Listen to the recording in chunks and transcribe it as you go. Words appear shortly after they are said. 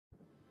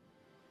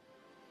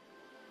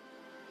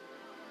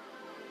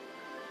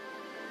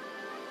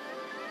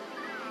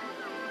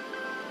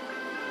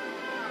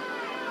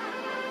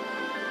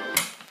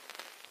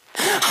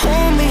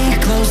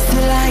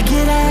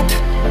get up.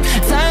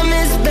 Time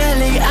is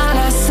barely on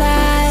our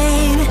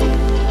side.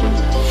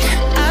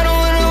 I don't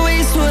wanna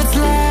waste what's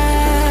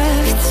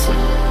left.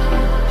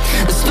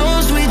 The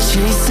storms we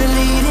chase are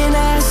leading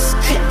us,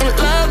 and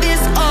love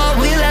is all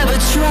we'll ever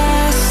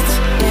trust.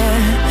 Yeah,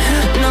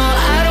 no,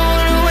 I don't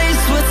wanna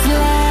waste what's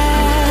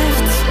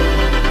left.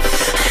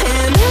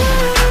 And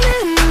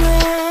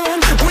on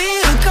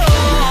we'll go,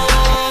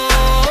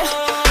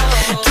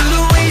 through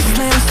the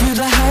wastelands, through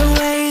the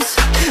highways,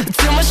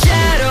 till my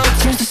shadow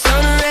turns to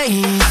sun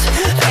rays.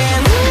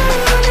 And on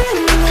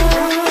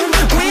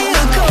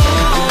we'll go,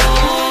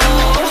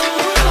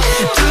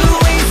 through the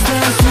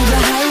wastelands, through the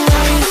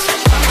highways.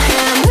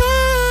 And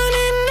on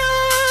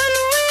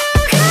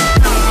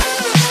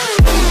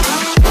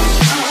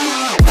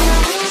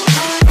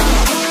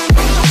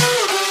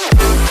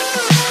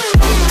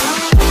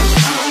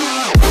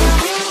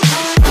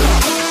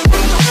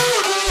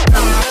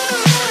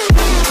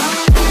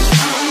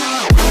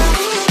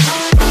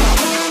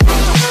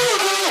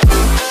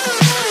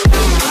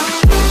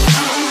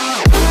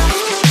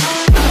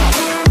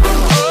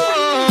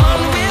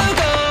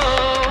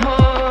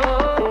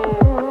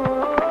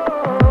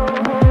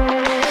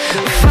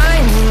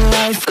finding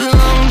life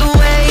along the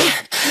way,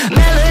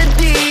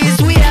 melodies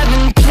we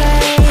haven't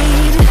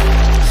played.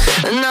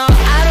 No,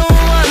 I don't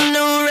want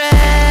no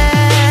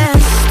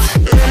rest.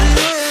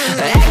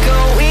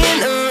 Echoing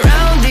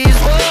around these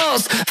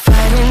walls,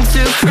 fighting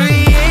to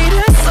create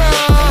a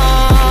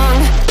song.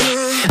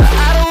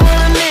 I don't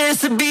wanna miss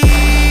a beat.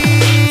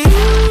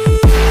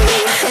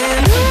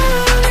 And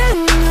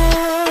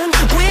on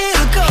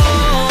we'll go,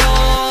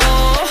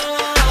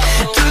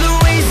 through the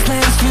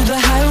wastelands, through the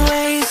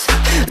highways,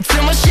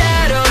 till my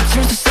shadow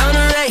turns to sun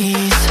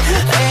rays.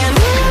 And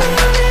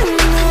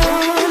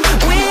on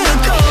we'll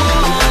go,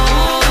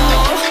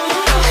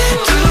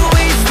 through the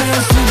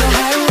wastelands, through the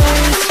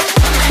highways.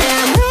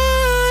 And on we'll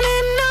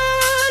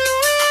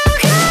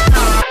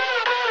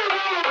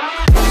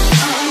go.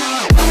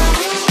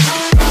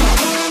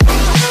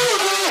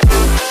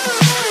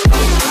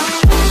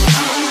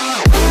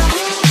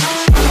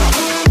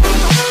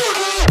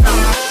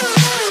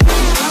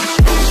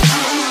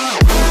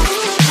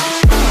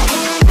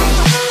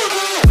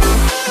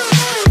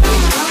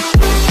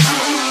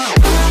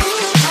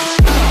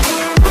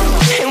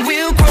 And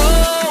we'll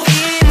grow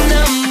in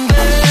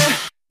number,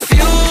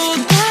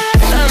 fueled by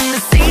them to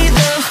see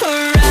the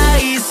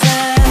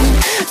horizon,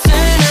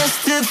 turn us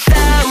to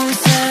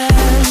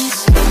thousands.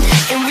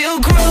 And we'll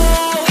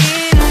grow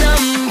in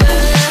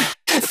number,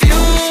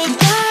 fueled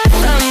by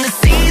them to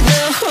see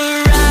the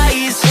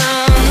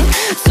horizon,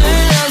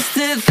 turn us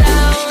to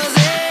thousands.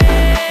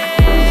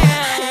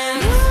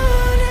 And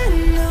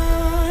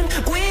on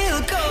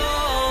we'll go,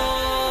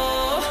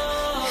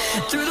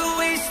 through the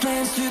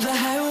wastelands, through the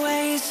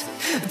highways,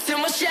 till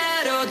my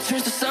shadow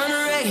turns to sun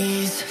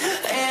rays.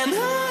 And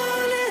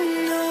on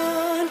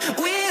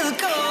we'll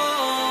go,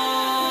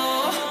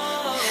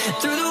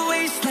 through the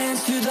wastelands,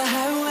 through the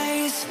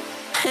highways.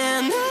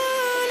 And on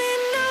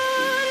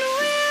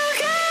we'll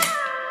go.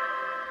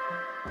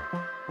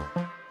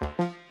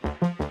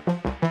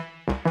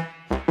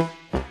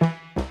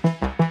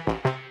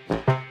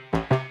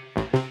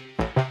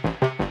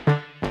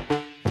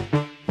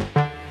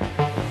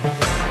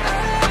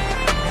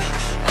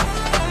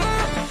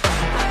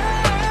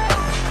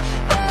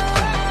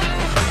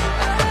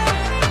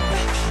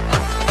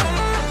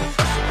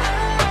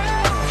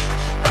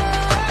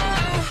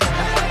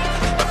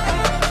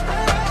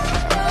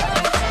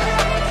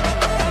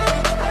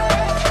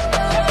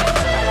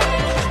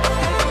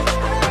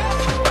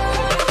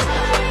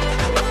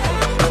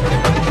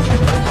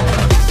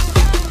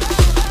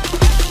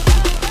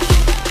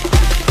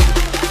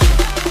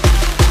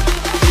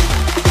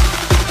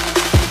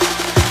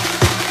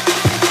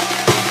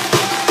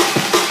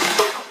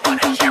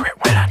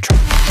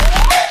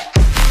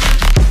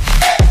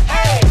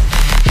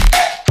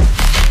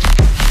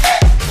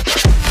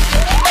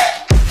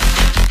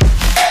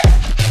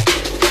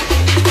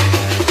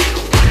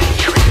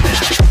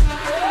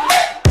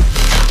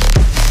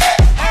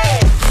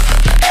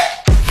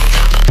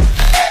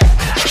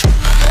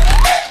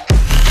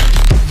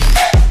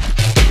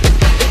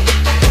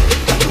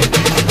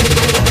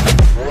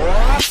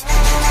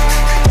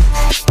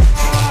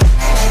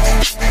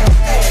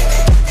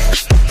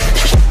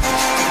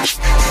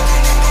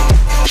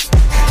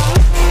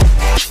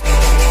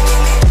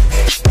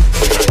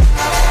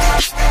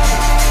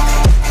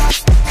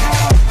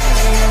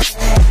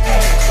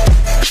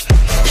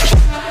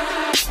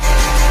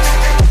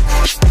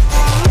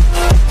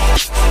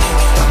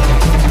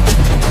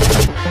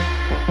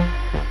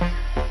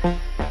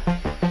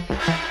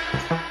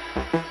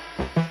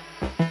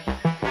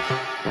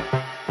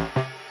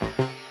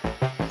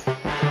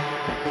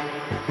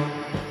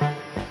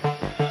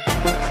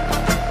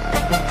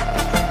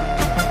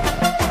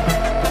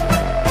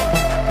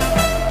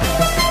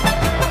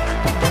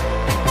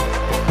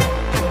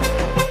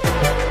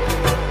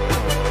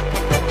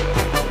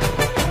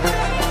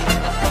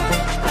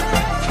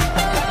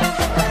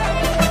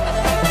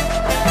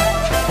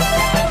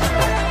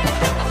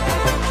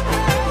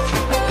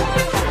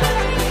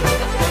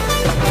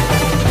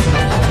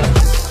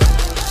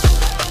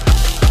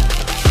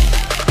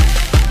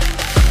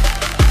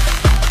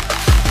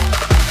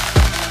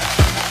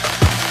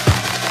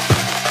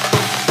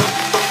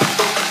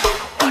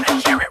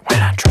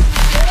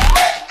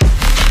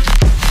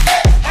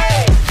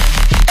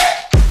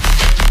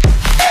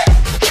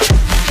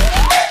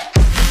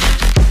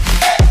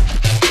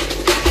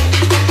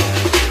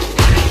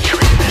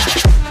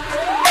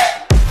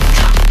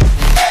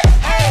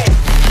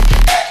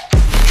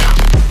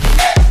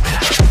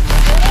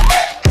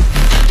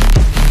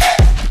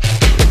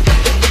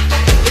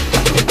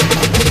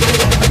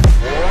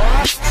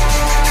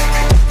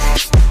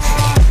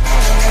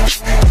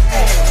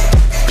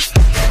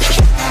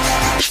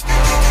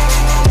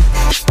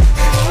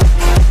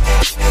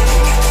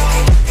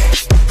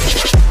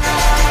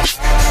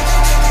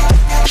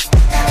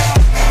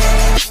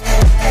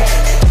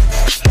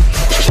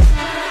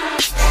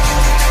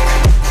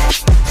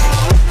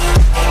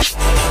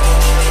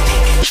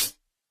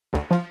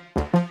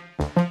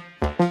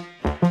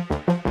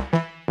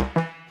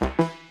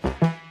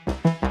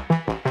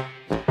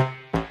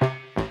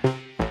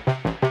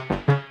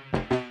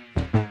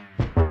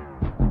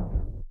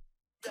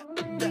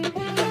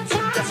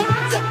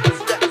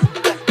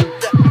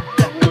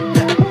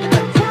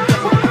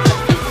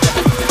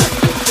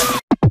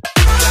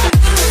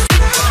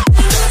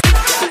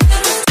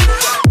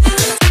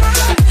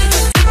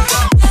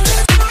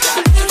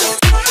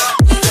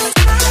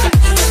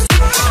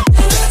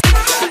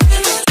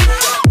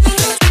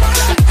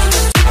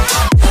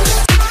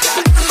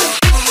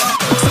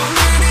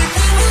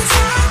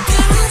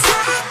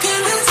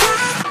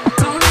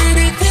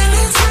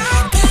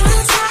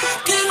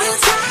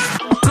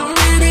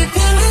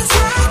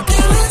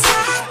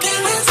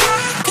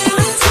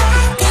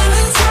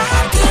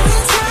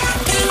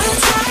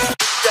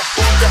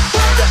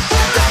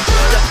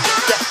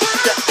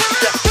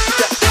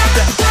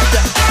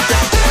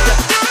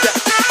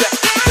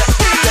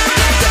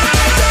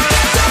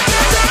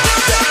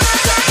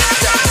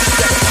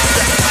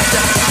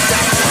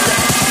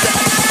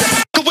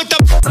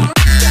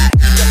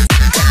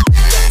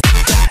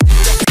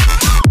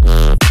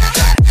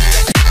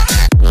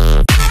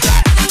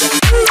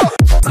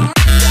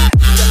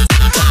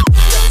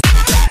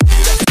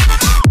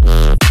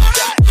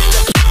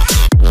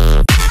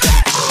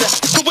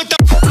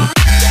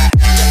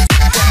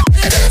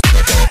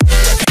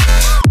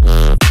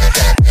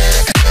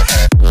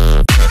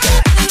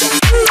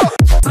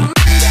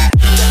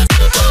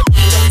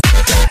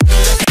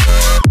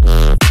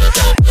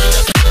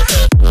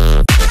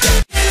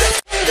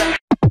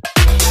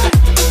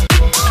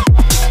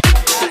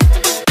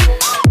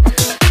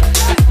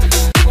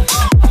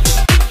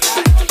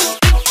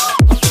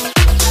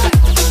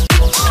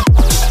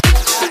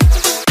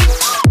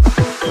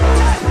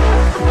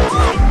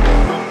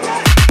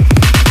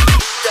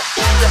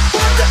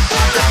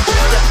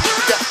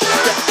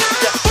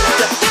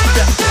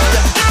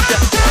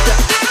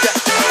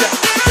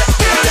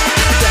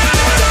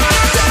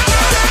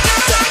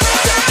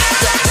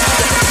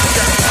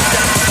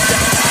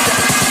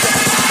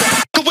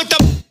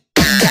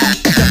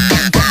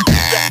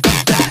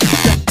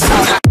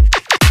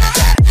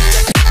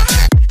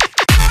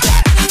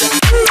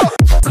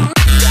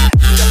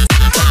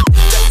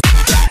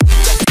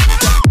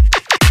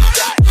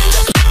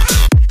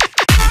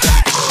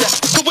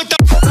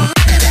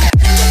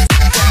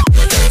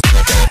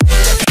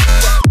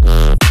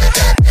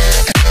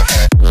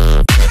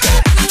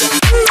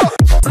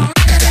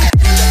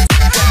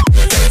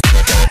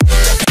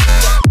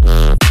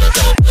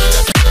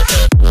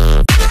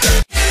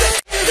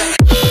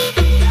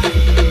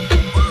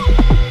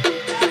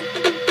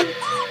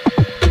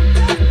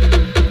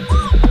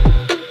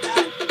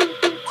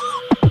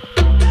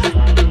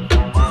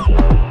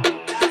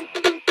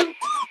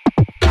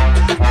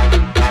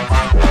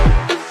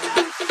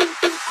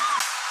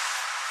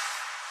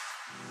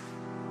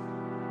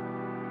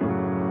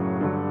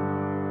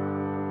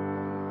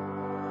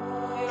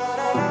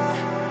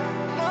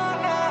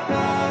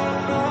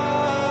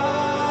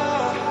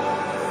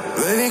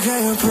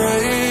 can you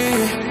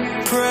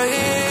pray, pray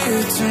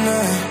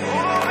tonight?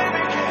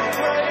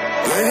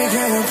 Baby,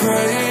 can you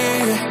pray,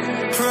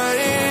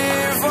 pray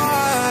for?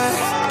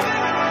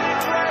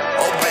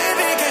 Oh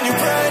baby, can you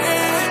pray?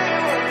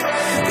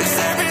 'Cause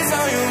every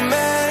time you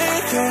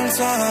make your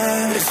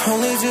time, it's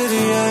only to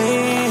the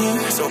end.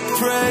 So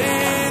pray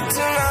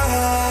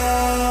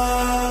tonight.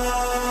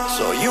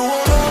 So you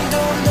won't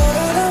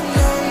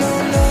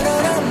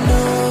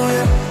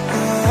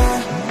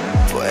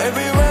for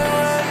every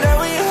run that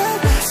we had,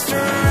 let's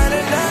turn around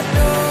and not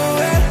do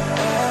it.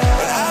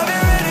 But I'll be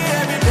ready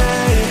every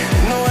day.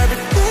 Know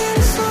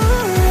everything's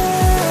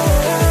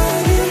alright.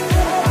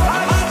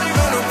 Are you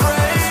gonna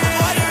pray?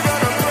 Are you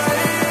gonna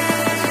pray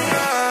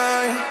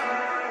tonight?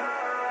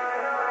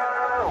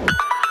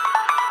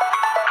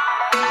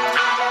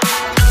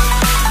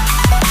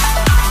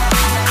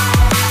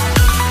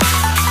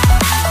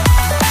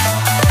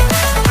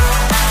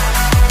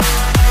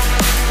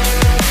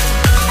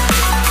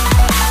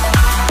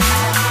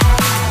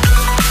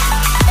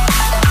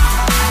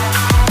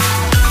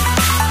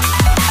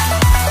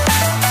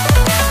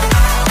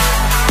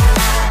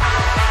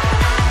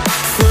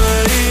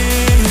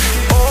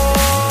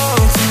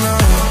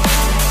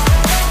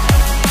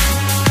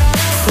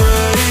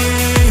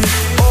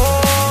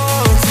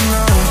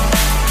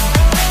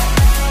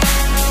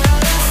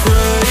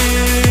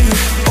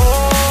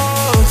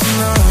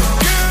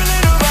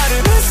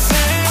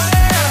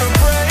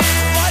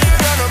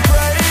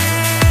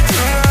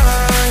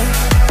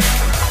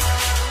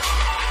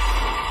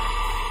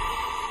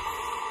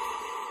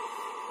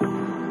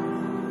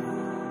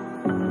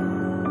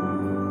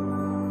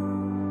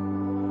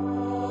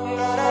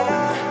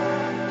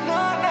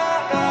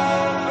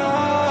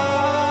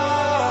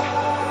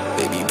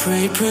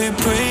 Pray, pray,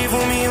 pray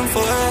for me and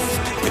for us.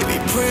 Baby,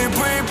 pray,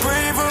 pray,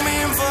 pray for me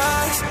and for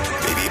us.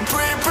 Baby,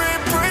 pray, pray,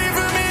 pray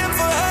for me and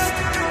for us.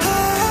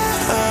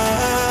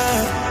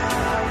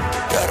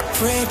 Gotta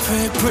pray,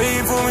 pray, pray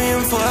for me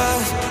and for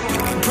us.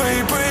 Baby, pray,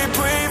 pray,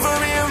 pray for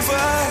me and for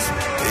us.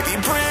 Baby,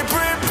 pray,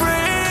 pray,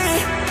 pray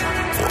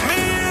for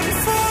me and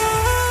for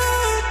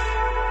us.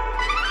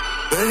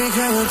 Baby,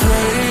 can you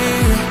pray,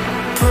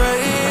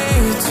 pray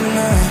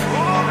tonight?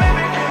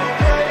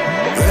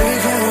 Baby,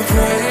 can you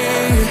pray?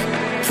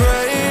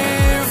 Pray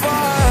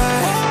for.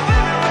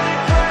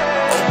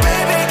 Oh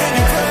baby, can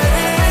you pray?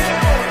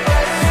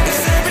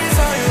 'Cause every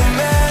time you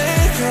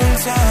make your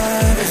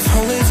time, it's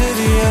only to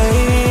the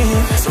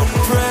end. So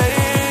pray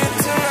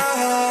tonight.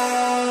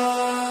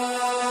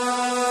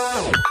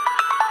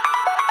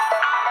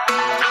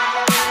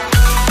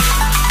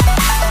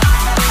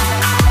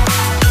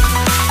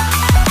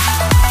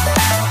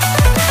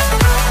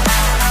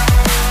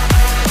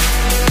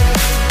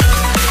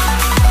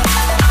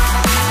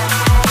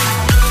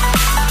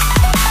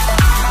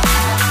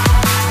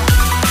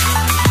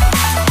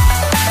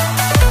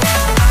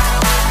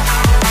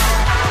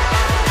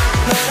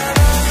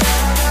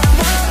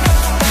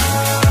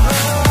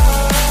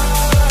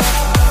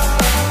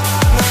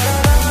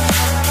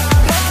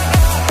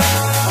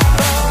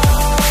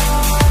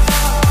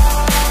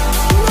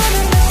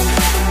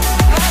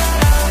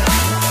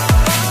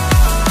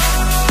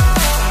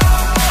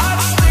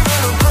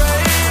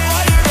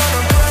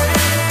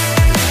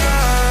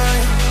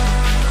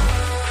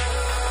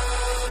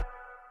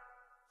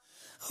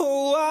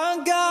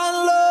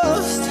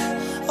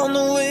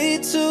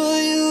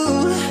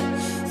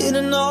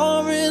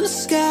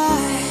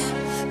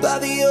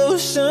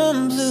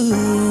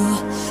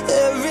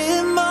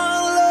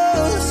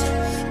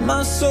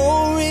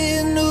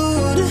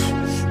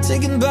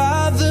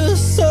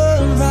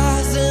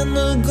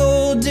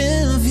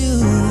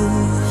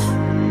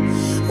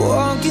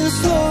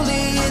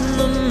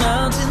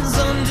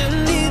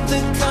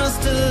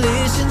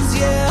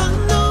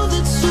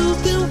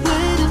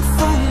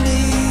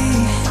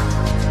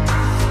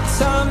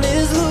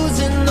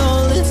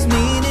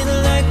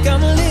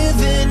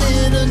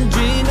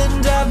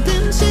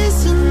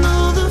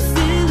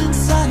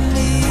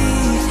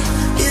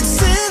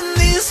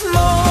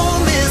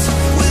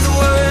 With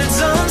words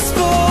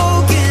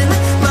unspoken,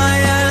 my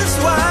eyes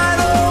wide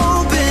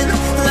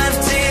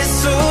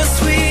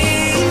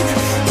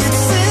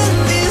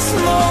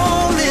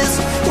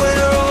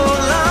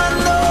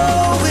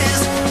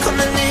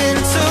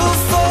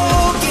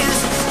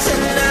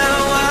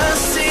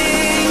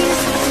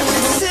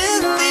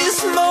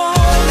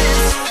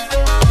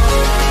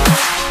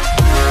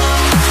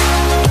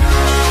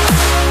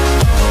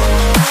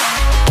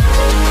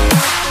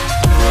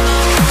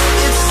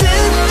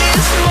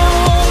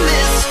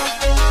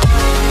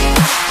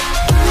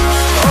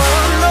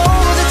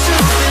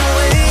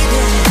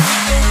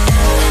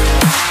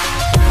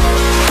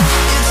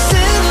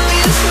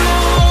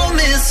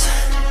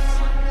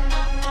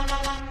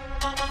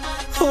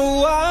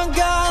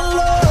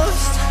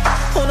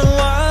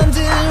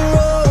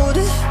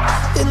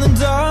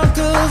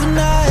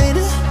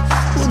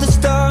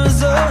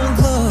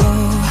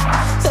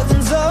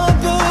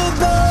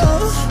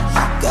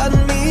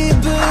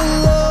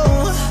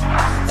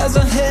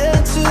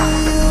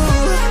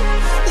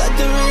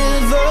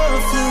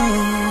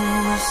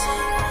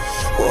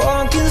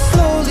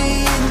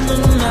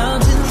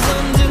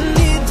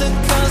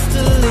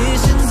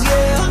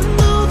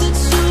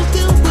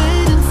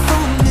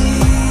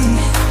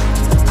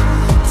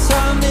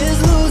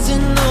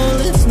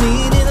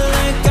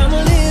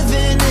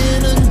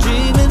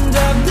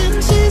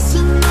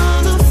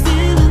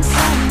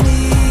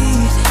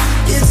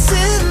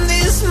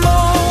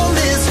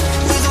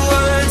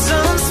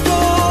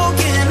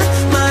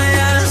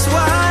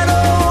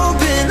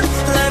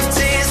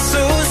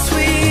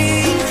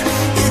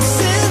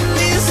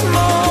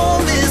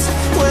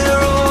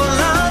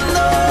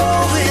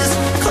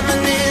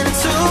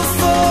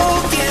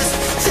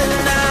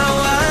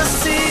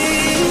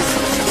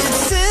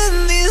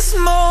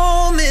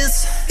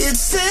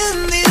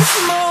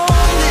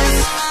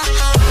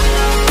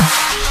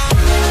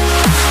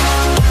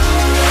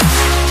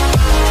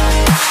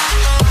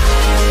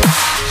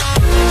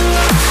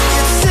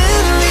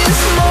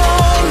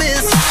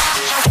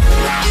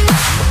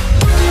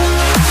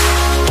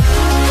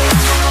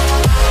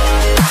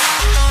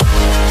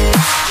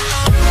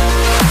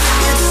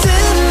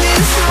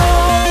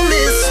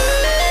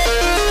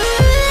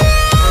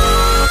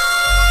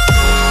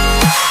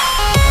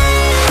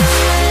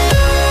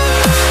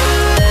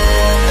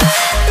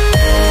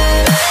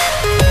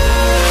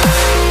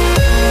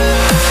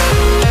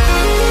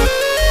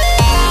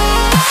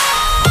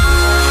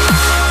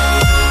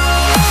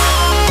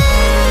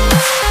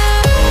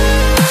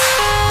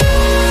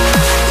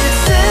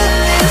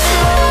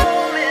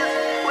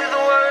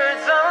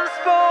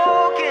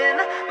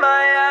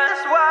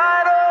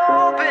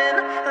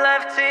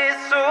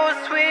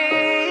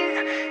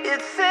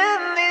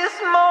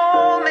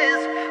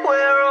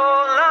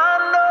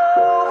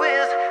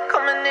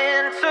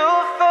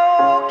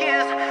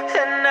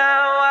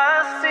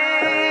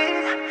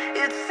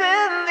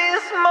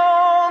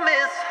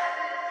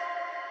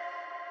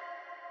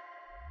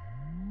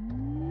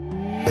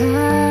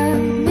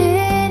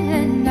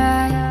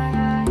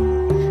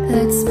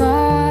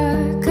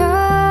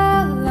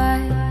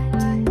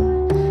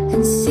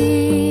can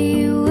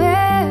see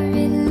where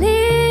it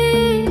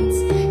leads.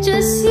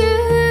 Just you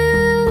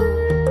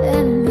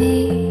and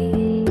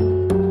me,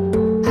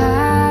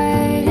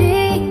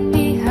 hiding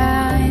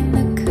behind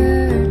the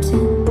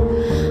curtain.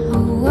 A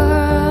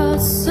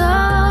world so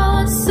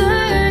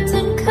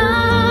uncertain.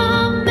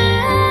 Come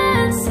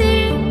and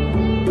see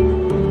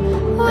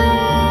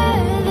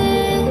where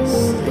this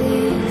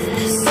leads.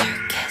 The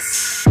circus.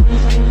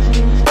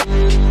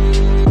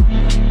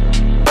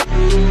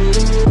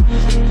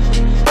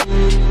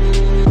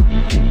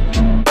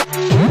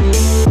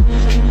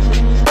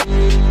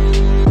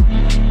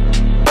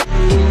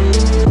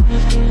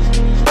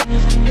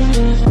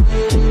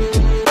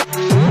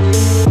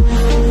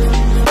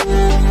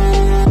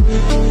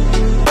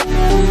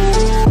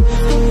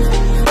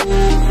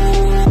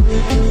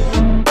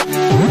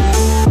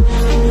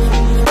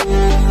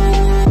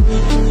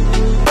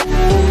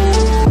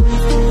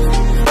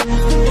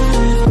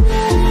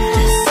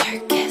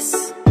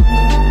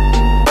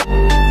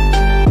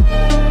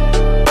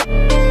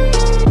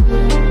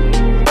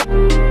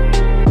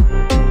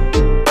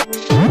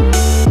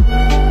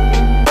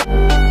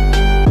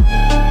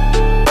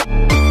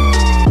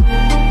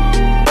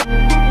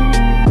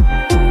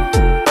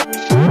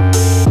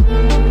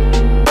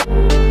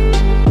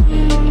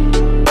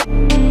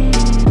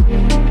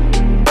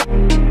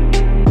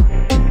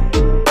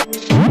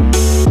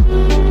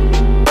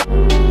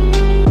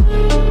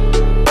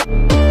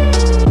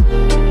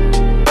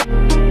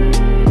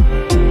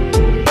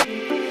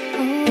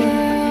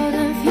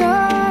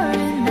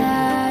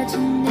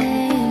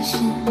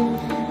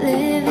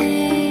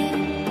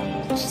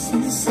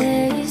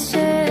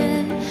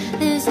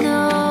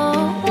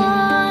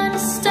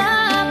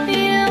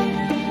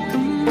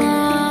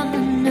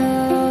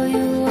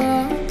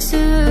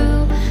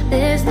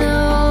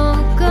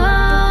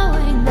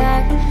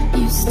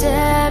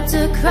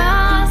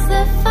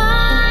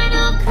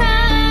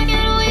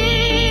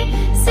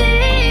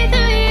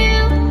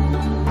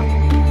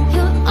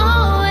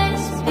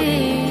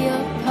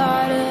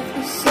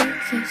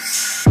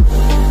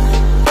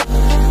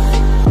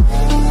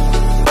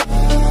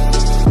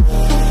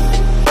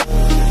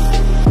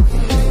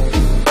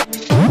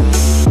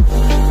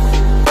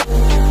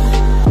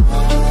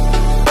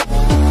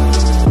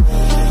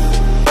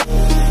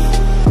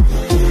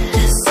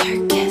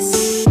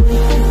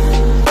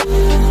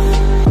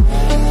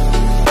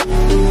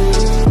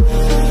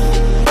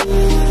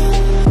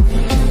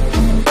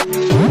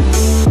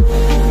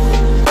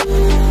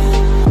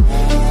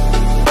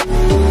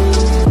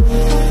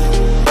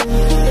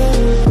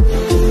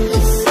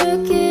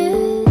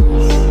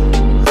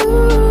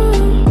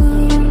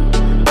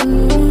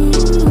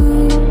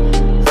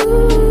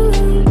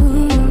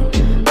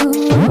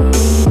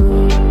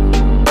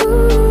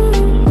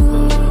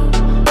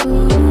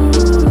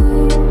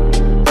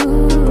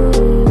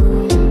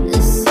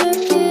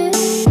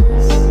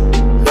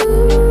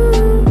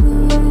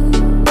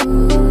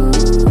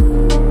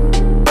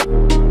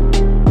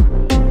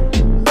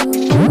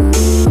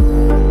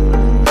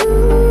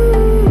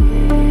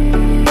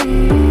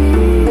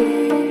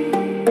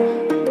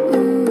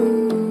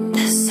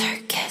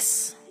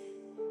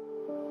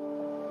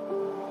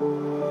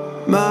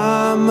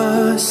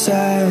 Mama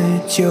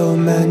said you're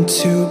meant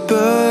to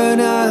burn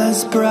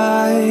as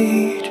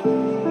bright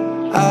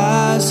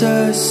as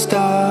a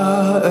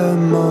star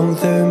among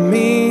the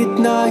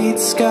midnight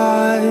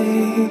sky.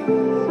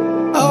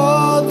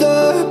 All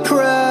the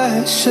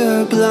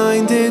pressure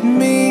blinded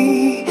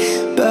me,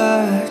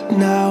 but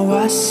now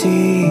I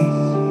see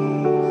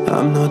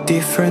I'm no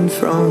different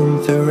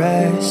from the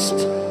rest.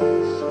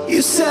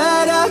 You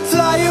said I'd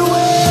fly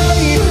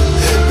away,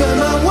 but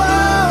my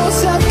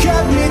walls have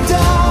kept me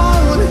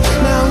down.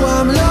 Now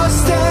I'm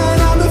lost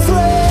and I'm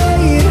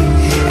afraid,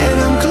 and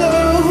I'm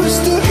close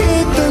to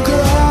hit the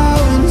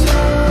ground.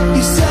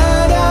 You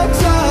said I'd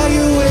fly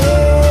away.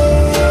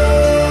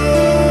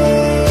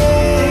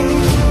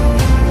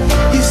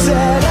 You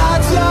said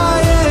I'd fly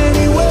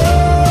anyway,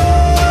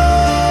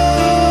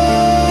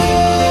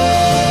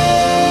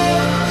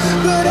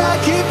 but I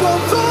keep on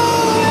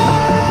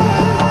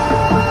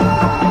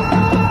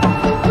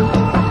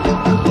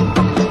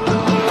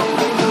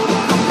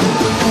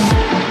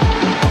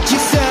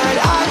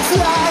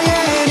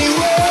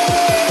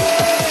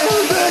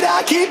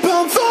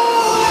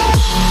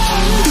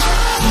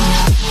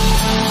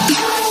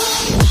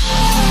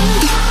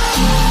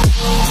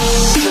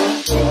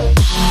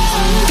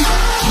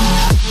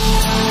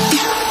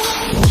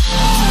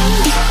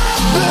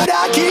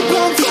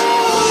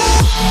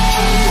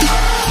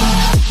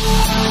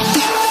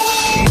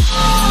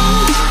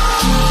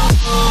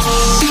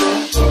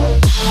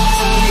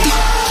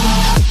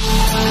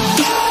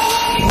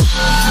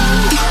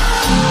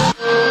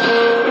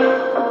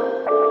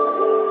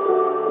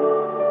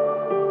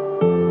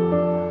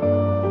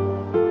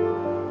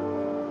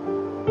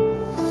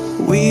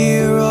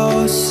We're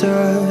all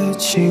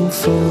searching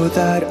for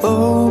that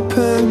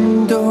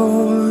open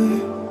door.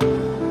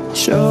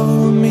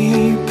 Show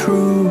me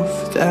proof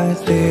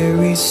that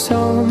there is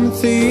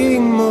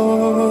something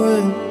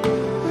more.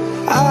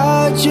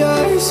 I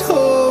just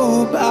hope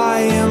hope I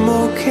am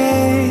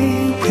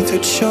okay with the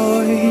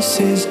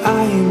choices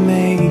I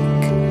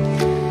make.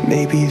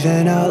 Maybe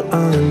then I'll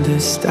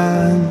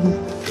understand.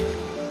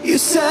 You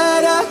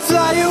said I'd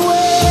fly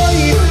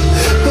away,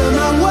 but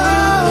my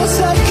words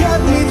have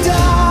kept me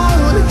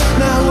down.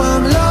 Now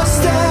I'm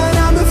lost and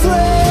I'm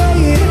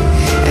afraid,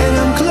 and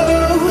I'm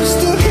close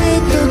to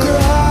hit the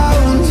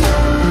ground.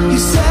 You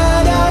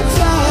said I'd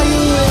fly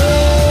away.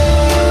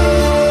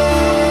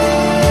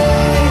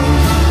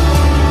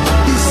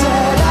 You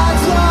said I'd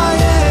fly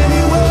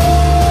anyway,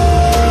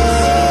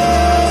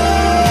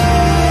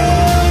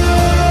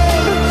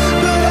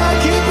 but I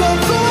keep on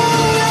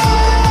falling.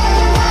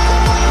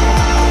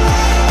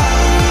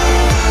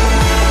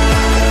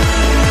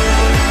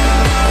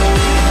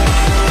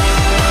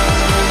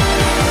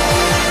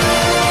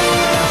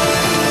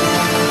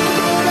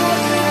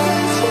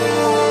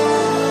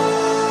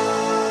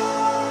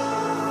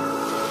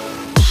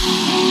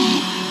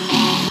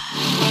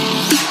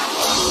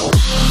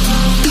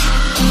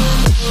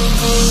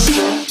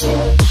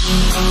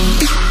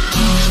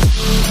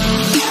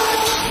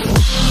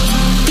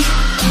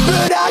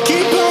 But I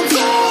keep on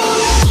falling.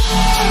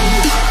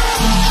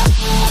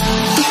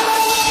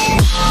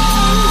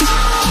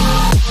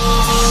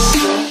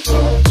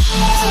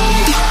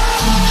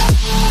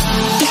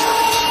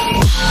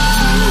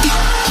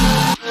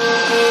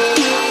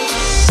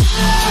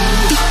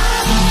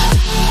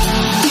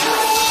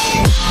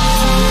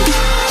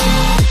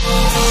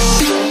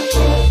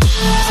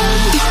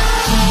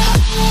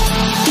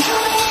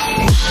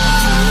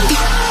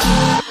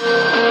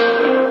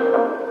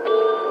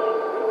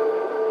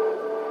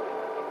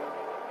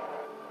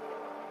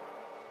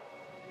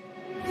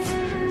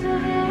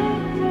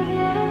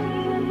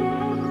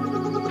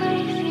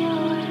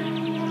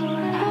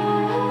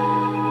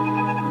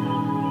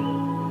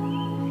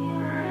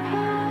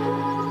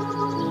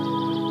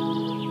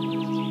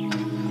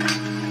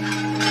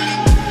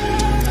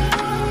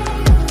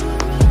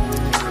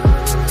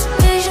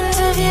 Visions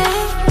of you,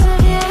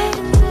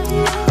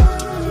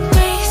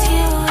 raise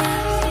you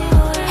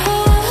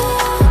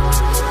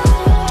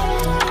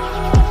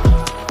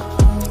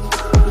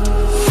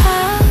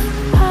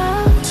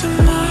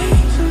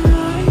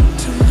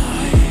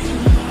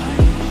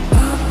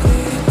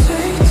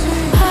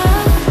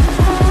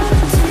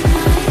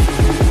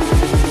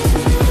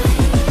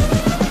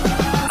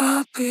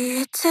I'll be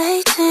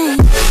irritating.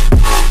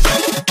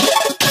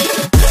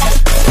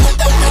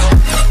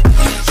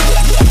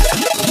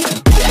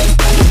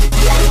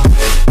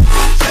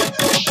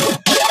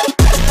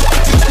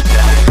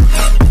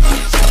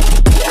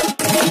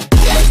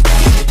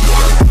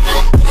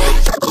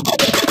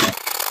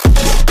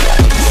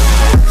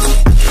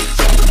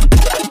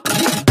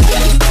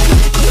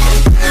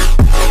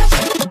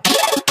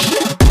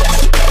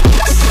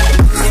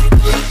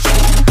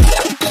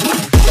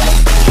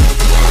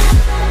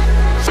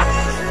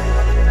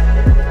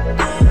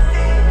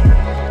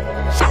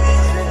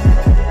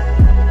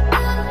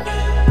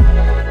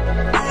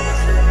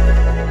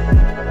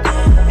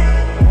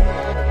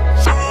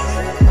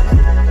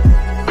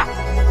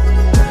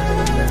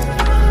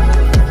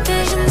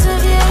 Visions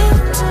of you,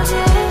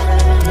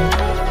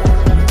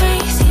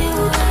 raise you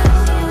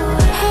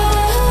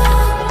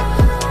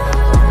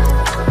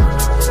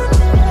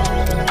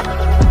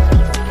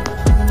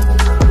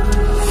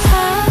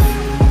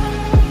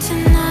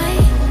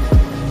tonight,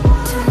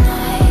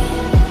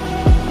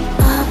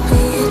 I'll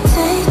be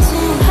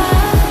irritating.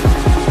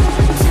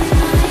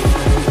 Tonight,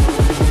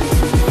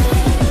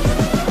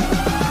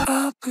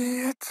 I'll be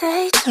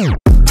irritating.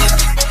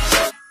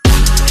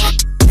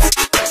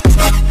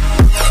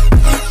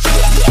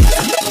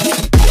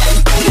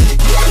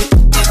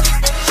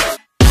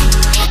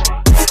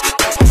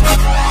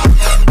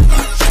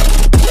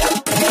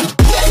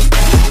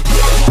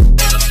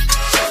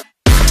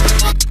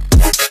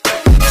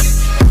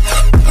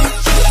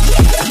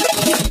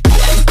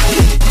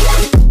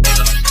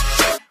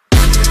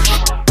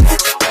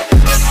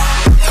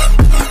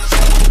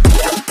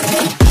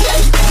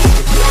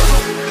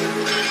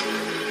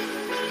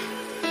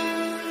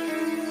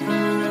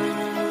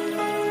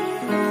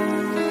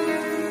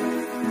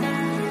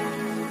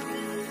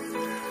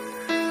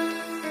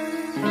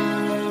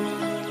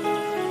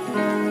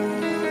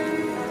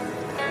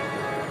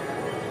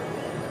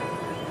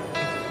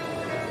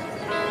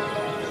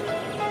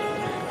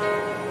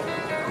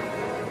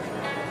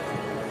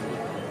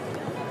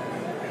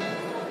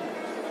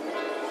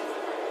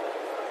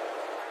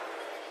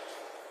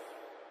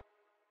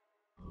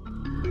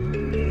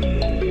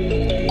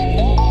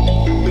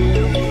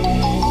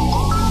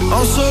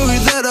 I'm sorry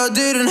that I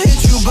didn't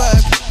hit you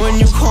back when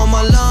you called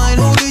my line.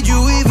 Or did you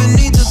even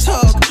need to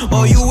talk?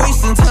 Or you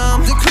wasting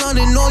time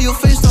declining all your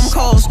FaceTime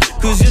calls?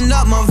 Cause you're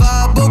not my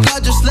vibe, but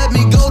God just let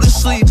me go to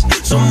sleep.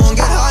 Someone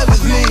get high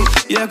with me.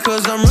 Yeah,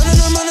 cause I'm running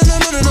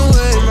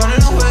away.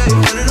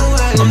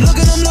 I'm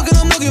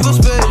looking for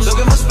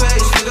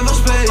space.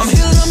 I'm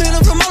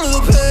healing from all of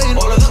the pain.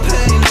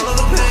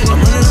 I'm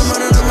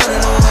running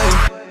away.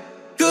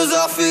 Cause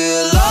I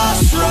feel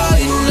lost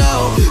right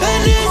now,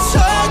 and it's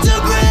hard to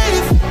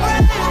breathe.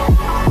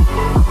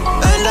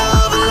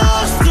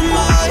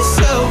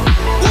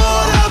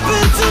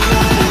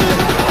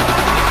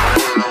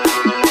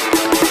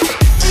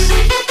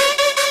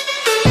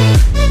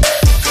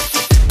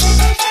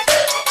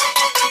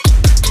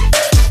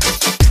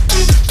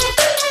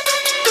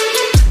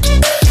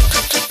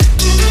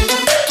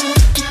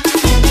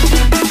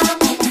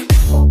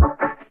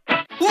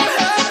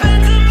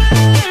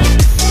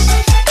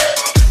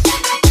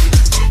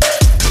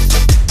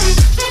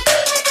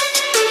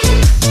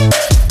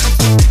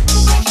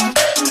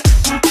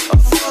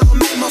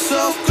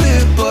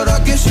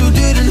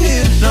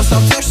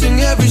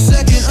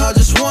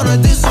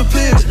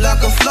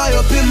 fly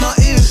up in my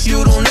ear.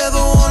 You don't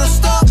ever wanna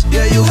stop.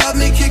 Yeah, you have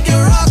me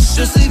kicking rocks.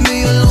 Just leave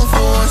me alone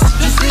for once.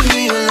 Just leave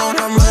me alone.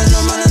 I'm running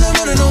away.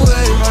 Running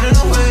away.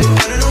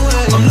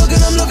 I'm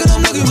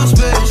looking for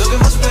space. Look at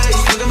my space.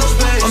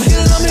 I'm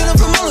healing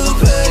from all of the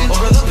pain. I'm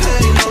running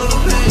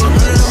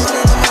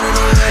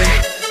away.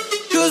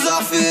 'Cause I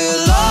feel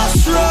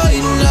lost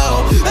right now,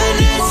 and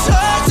it's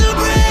hard to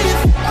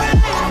breathe.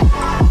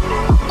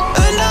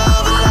 And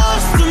I've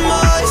lost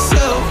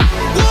myself.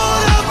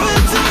 What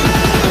happened to me?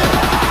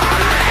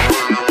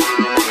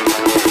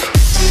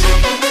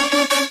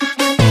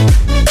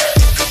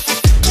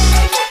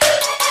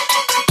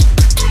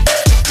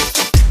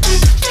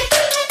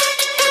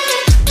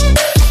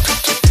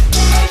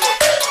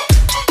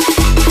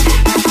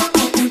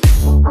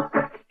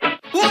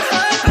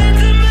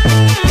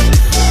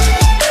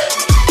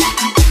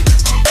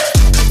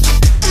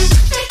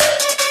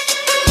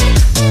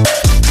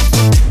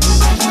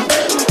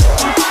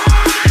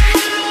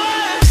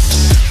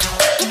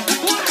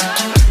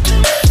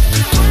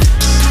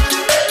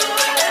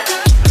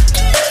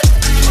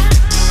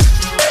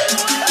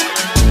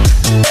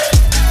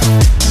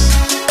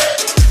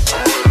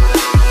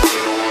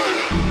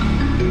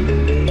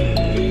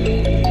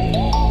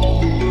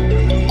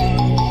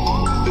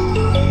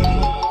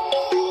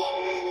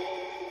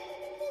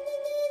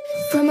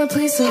 From a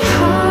place of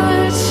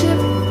hardship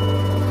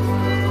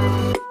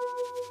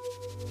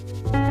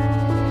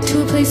to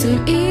a place of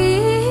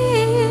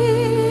ease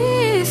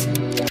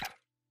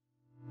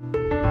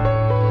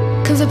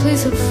comes a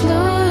place of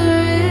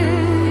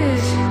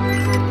flourish.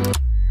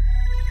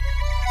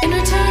 In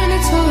return,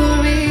 it's for a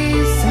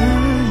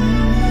reason.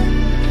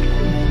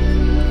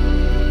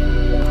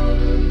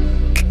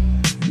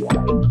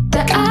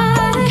 That I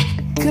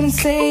couldn't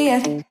say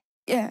it.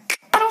 Yeah,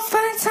 I don't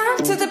find time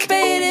to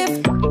debate if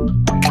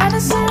I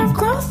deserve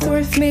growth, or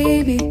if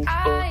maybe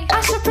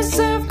I should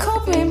preserve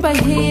coping by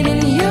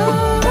hating you,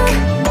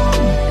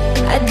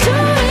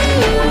 adoring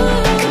you.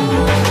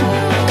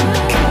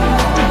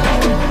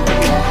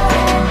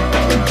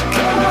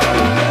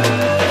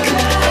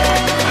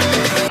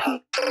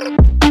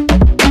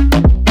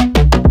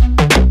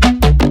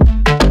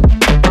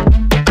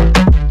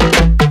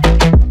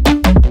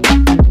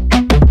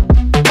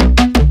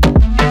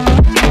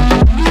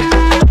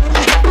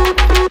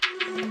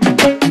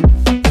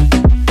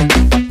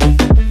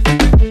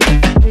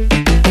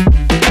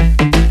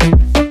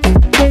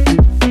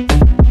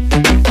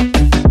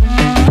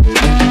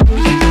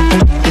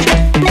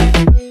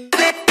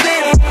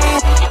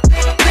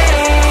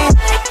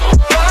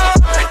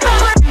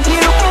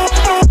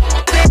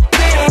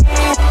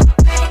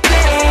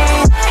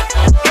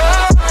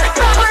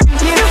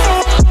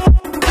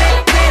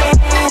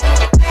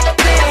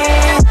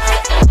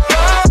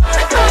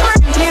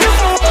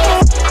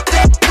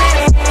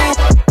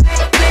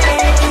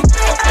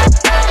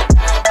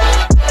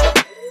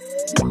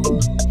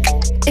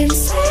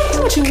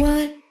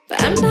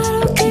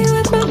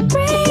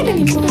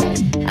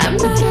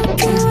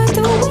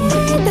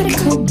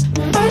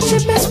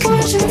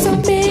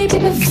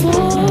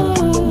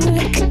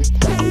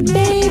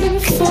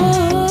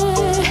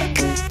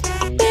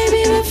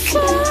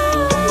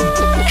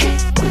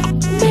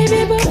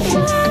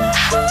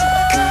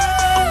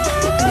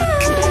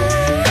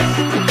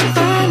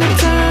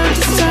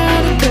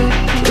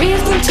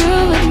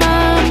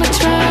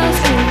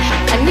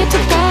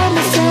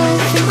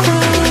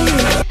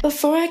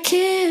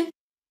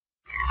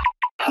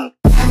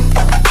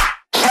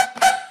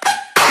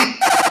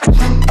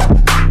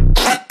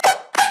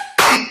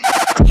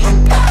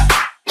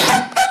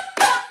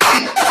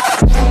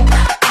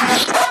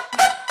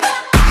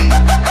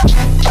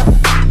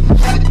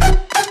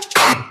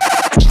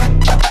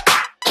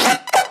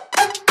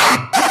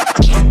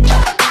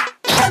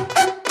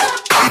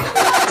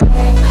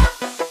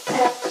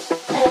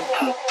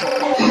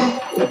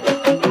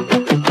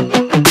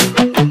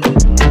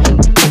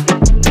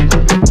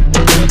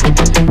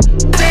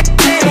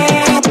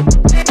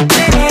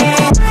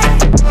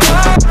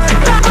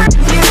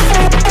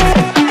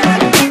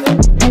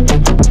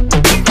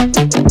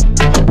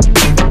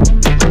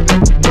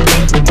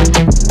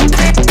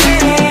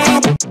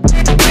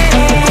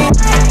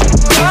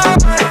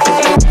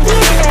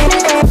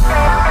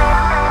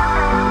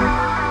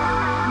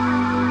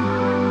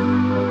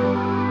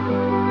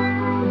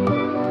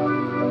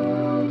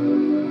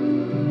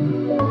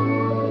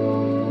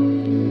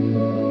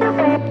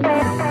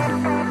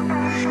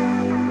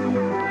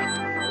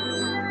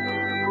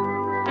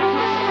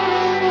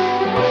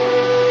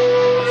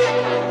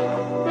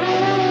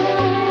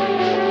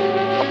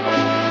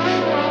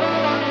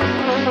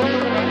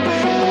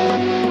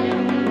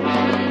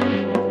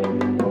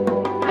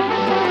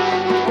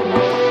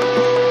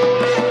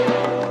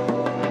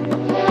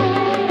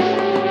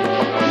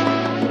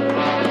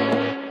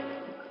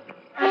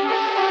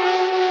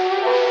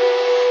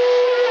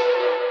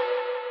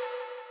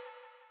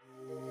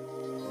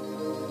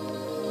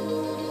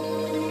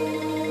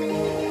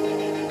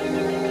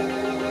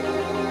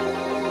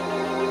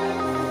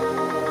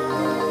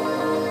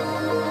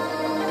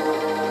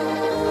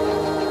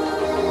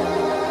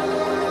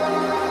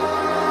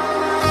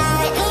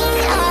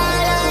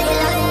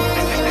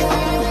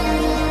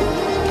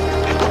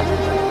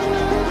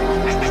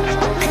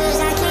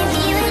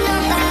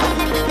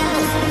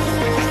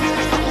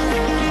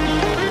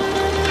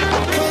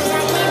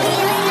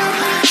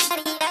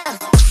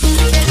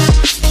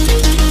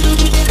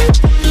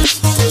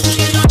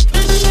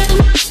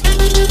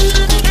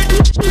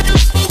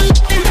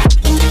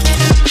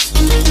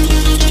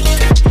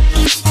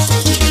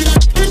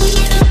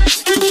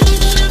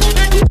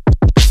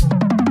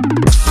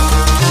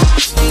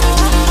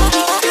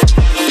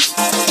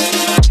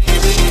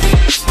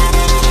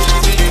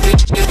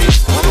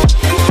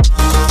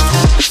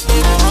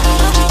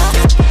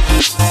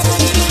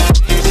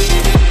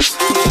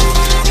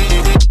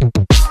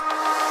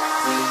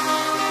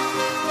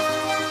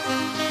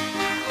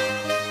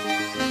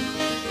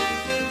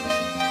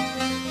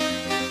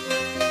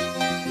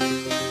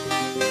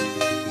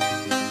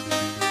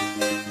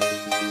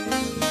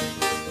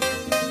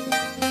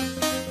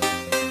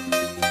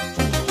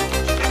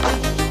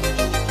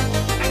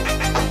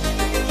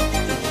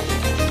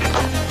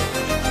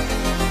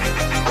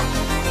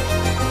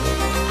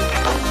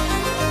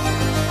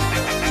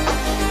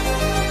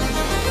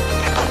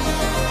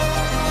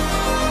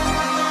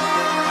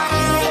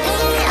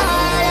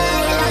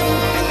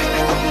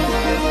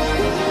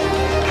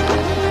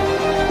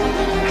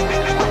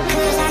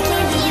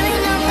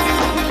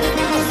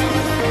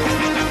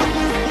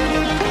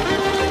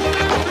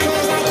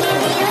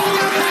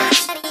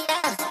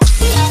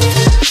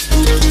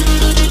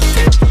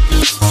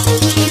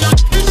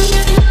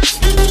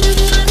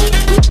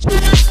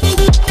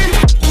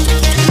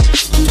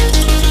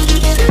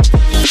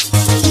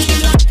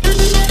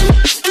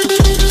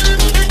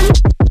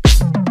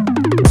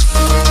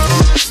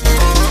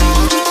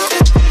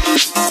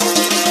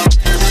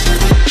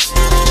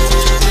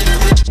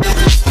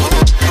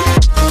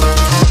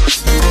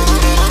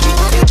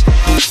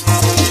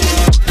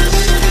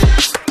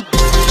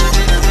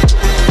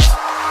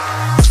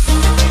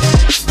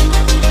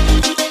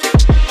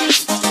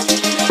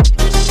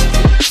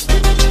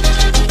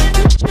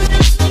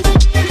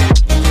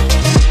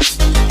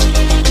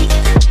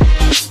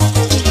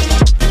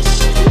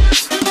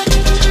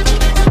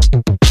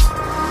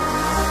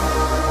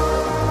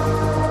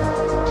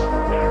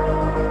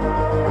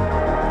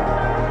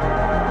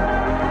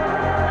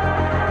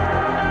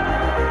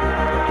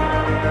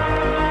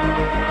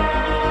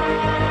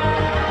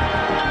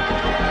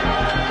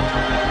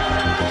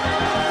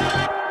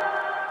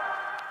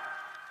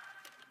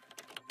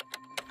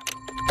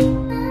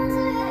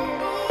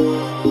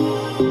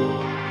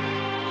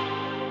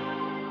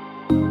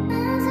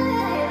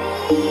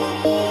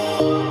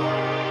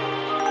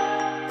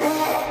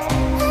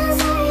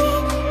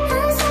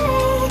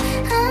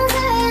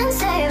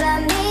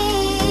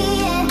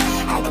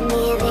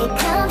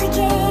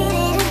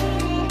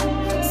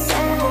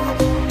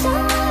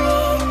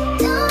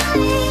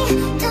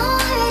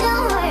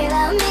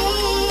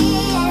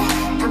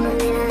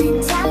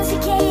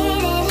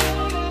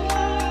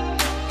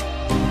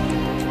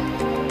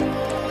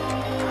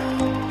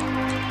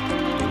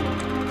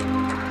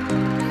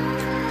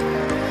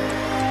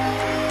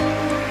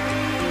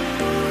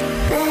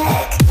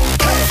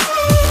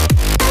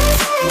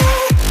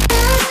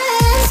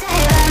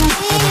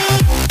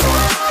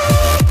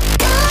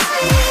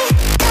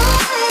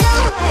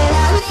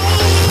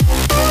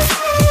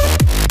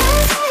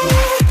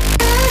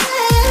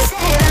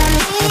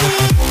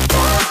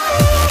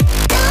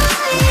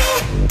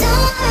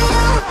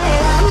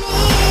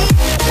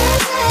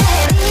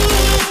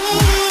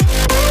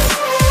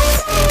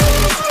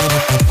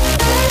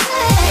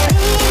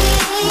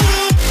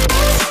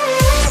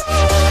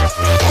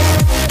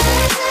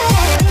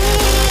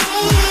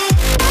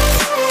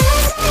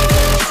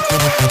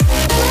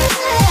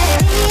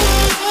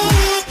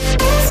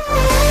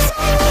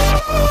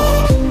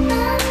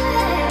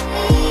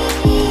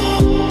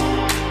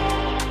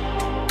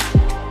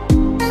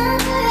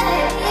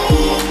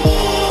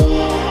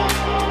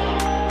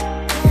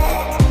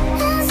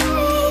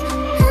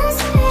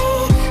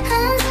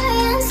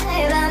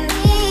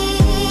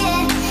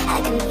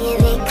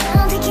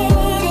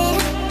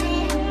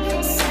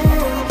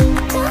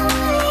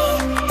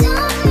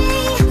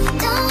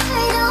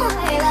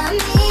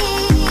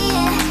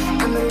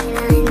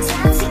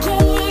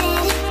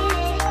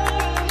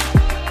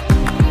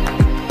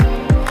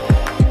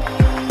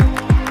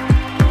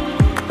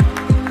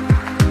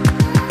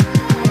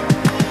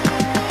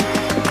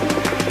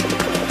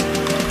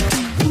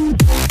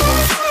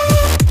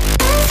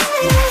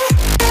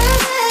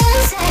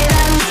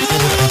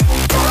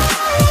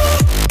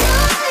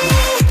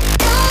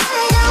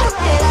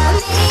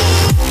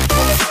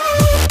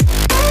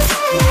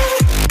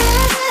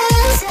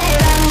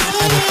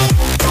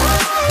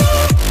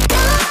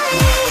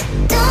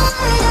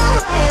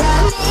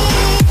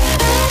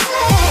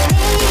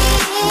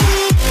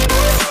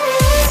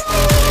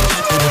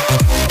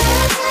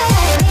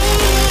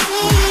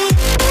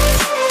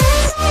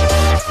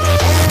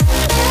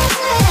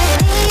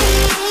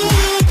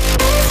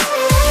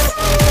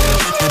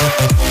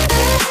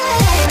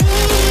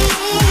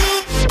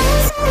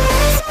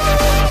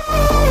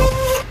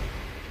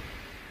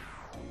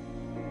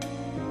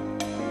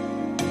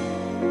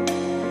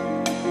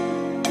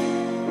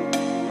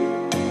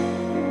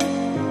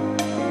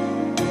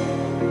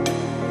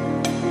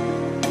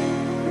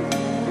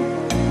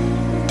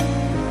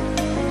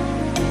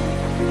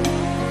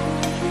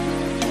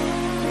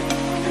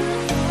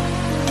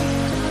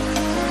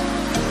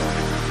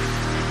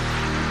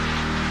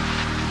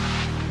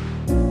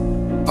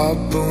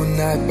 Up all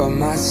night by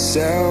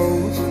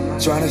myself,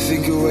 trying to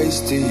think of ways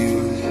to you.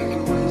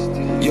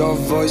 Your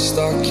voice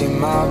stuck in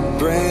my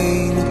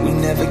brain, we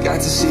never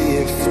got to see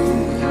it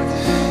through.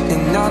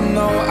 And I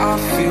know I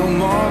feel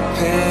more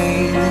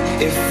pain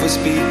if we're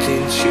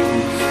speaking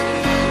truth.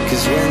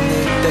 Cause when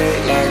the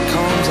daylight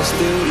comes I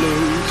still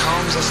lose.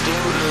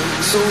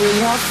 So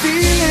will I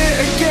feel it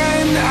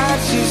again? I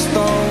just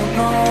don't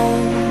know.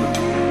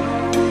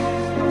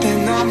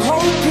 And I'm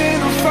hoping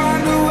I'll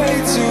find a way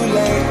to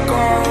let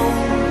go.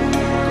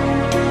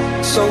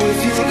 So if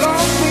you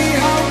love me,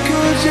 how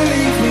could you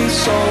leave me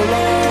so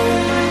low?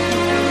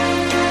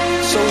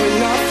 So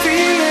will I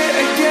feel it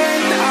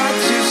again? I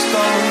just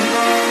don't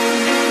know.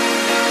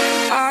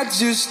 I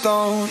just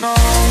don't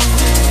know.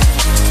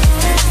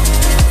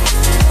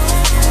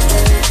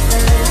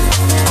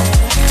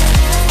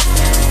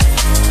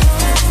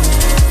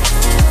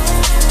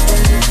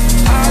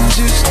 I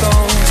just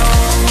don't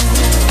know.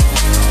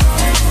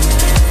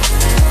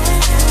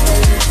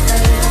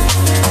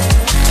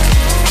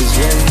 Cause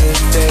when the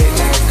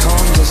daylight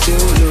comes I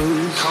still lose.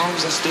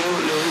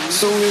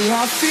 So will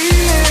I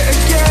feel it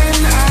again?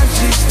 I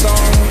just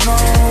don't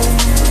know.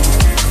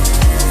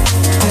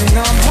 And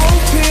I'm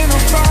hoping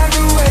I'll find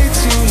a way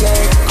to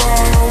let go.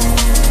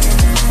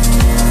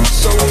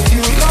 So if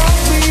you love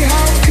me,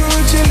 how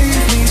could you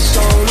leave me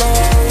so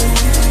low?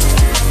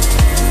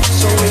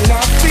 So will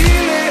I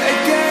feel it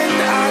again?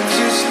 I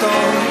just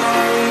don't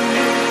know.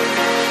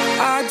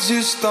 I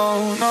just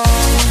don't know.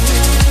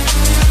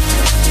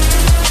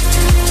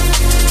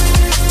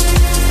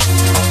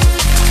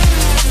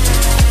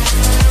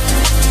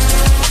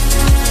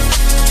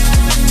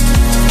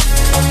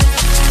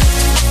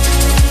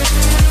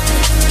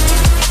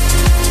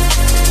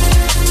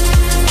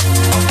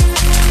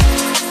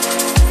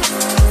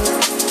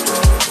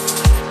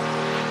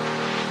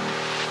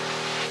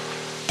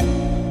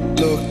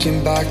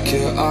 Looking back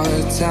at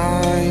our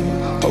time,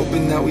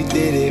 hoping that we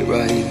did it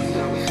right.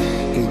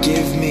 And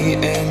give me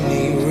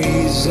any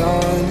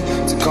reason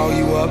to call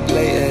you up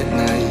late at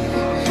night.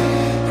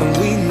 And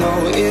we know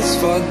it's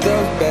for the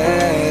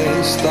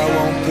best, I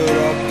won't put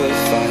up a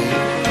fight.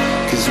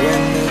 Cause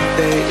when the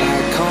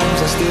daylight comes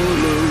I still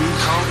lose.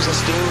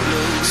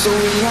 So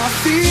will I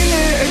feel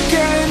it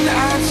again?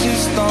 I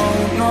just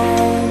don't know.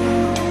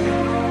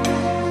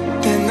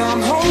 And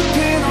I'm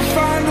hoping I'll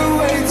find a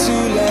way to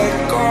let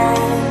go.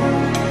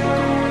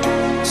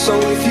 So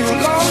if you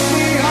love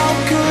me, how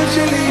could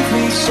you leave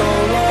me so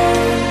low?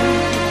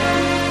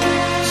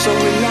 So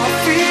will I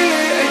feel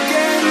it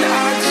again?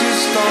 I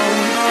just don't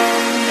know.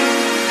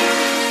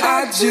 I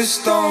just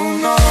don't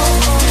know.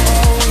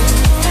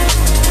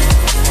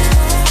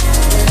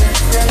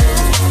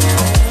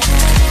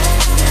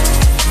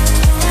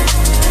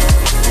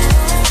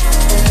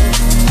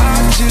 I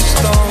just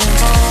don't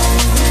know.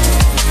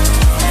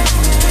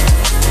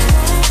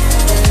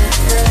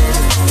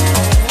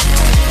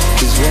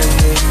 Cause when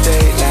the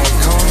daylight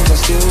comes I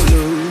still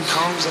lose.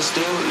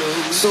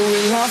 So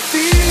will I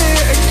feel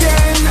it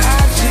again?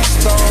 I just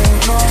don't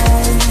know.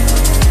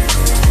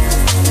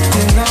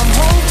 And I'm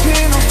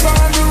hoping I'll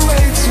find a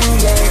way to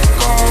let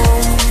go.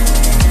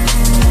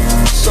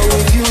 So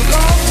if you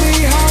love me,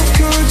 how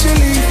could you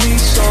leave me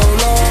so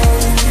low?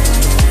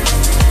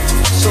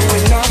 So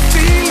will I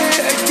feel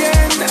it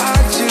again? I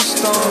just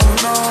don't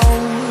know.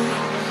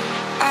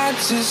 I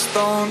just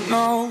don't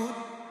know.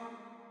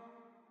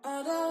 I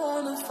don't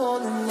wanna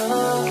fall in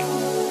love.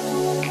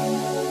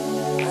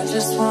 I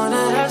just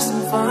wanna have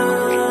some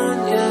fun,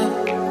 yeah.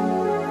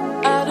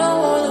 I don't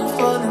wanna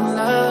fall in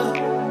love.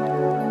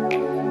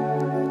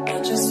 I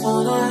just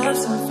wanna have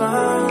some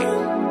fun.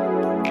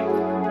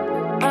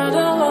 I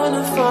don't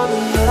wanna fall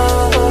in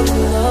love, fall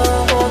in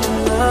love, fall in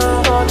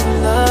love, fall in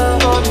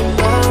love, fall in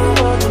love,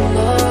 fall in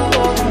love,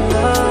 fall in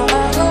love.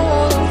 I don't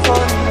wanna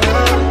fall in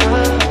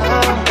love.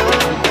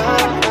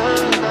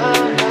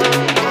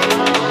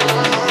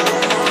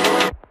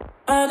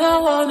 I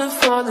don't wanna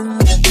fall in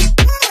love.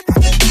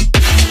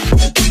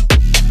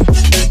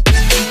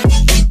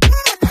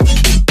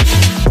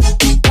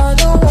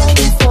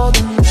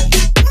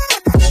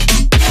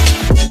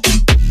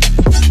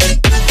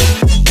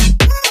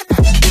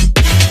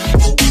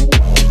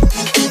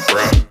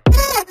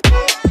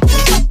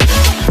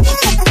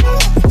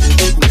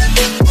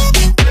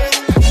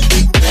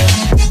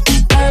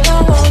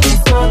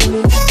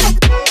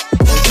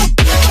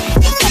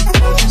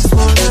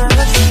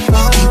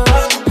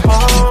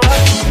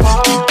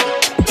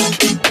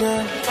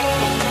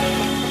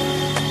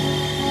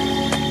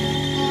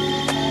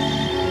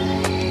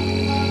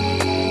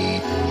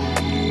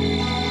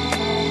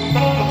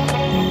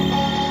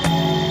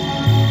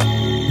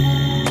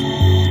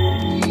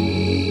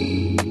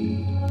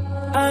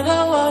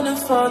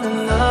 fall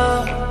in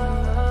love.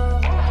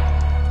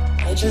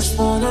 I just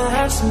wanna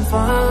have some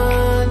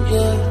fun,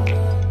 yeah.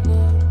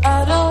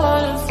 I don't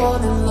wanna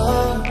fall in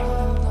love.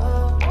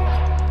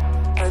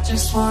 I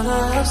just wanna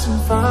have some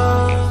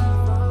fun.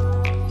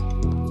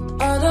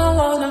 I don't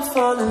wanna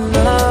fall in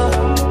love.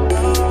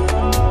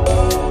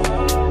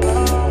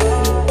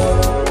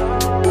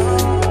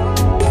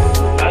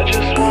 I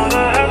just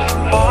wanna have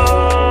some fun.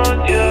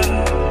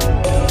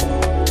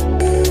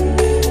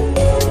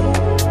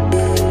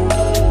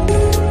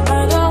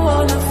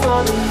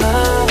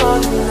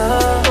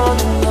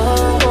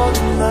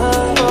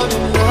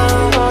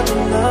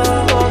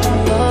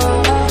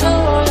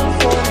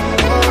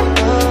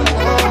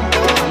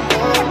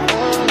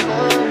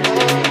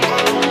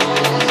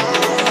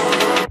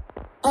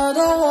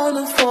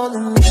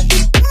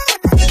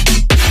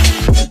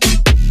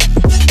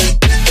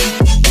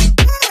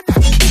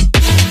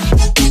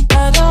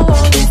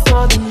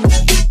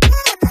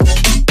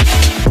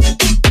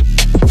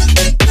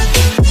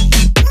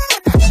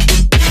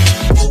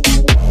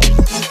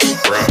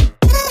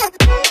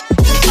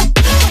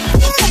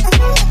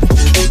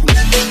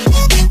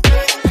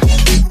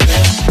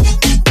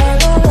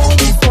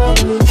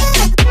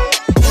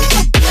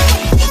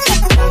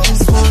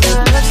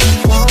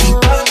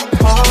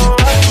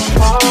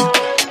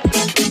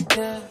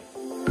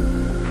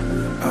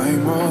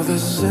 I'm all the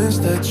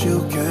sins that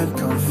you can't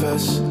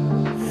confess.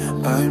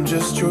 I'm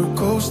just your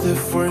ghost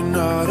if we're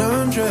not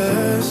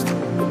undressed.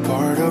 A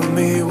part of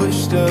me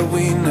wish that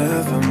we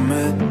never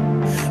met,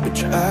 but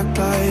you act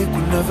like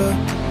we never.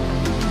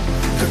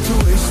 Got too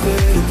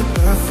wasted in the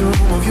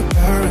bathroom of your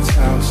parents'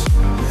 house.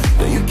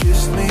 Then you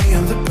kissed me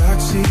in the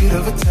backseat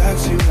of a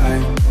taxi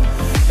ride.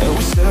 And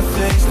we said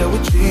things that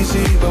were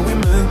cheesy, but we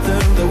meant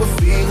them, there were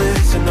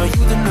feelings, and now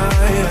you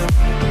deny it.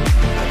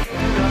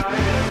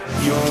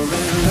 You're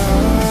in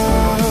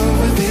love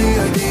with the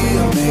idea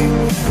of me,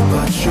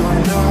 but you're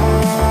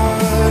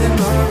not in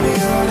my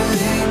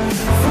reality.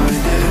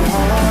 Find it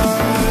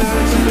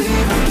hard to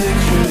even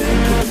picture it,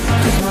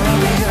 'cause my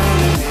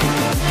reality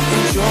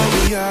is your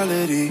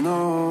reality, no.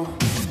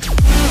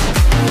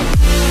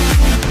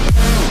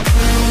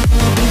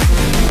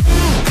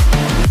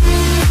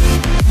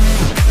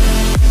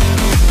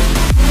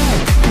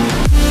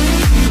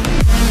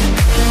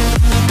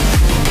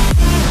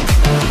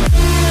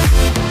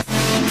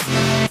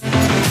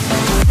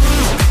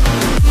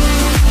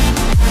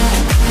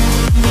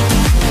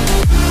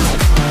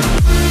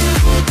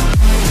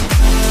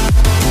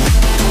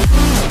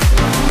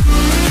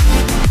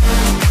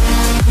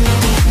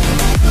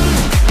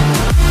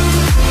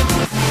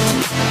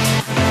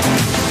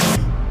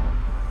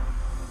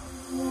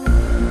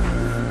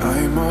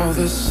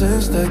 The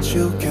sins that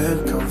you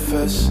can't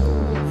confess.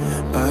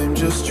 I'm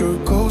just your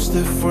ghost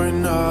if we're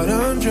not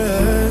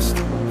undressed.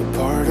 A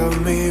part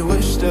of me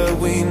wish that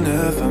we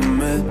never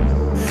met,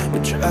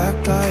 but you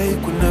act like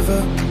we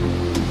never.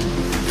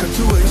 Got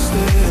too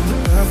wasted in the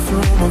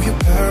bathroom of your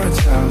parents'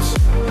 house.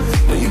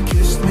 Then you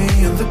kissed me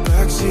in the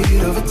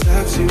backseat of a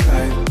taxi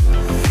ride.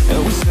 And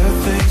we said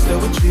things that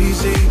were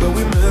cheesy, but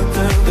we meant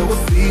them, there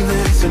were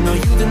feelings, and now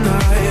you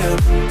deny it.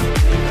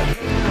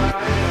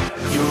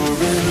 You're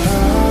in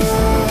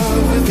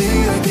love with the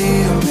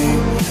idea of me,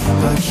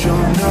 but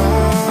you're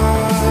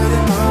not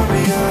in my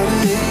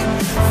reality.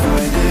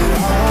 Find it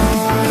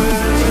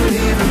hard to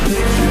even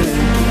picture it,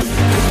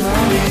 'cause my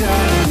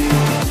reality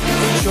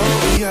is your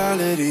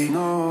reality,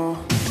 no.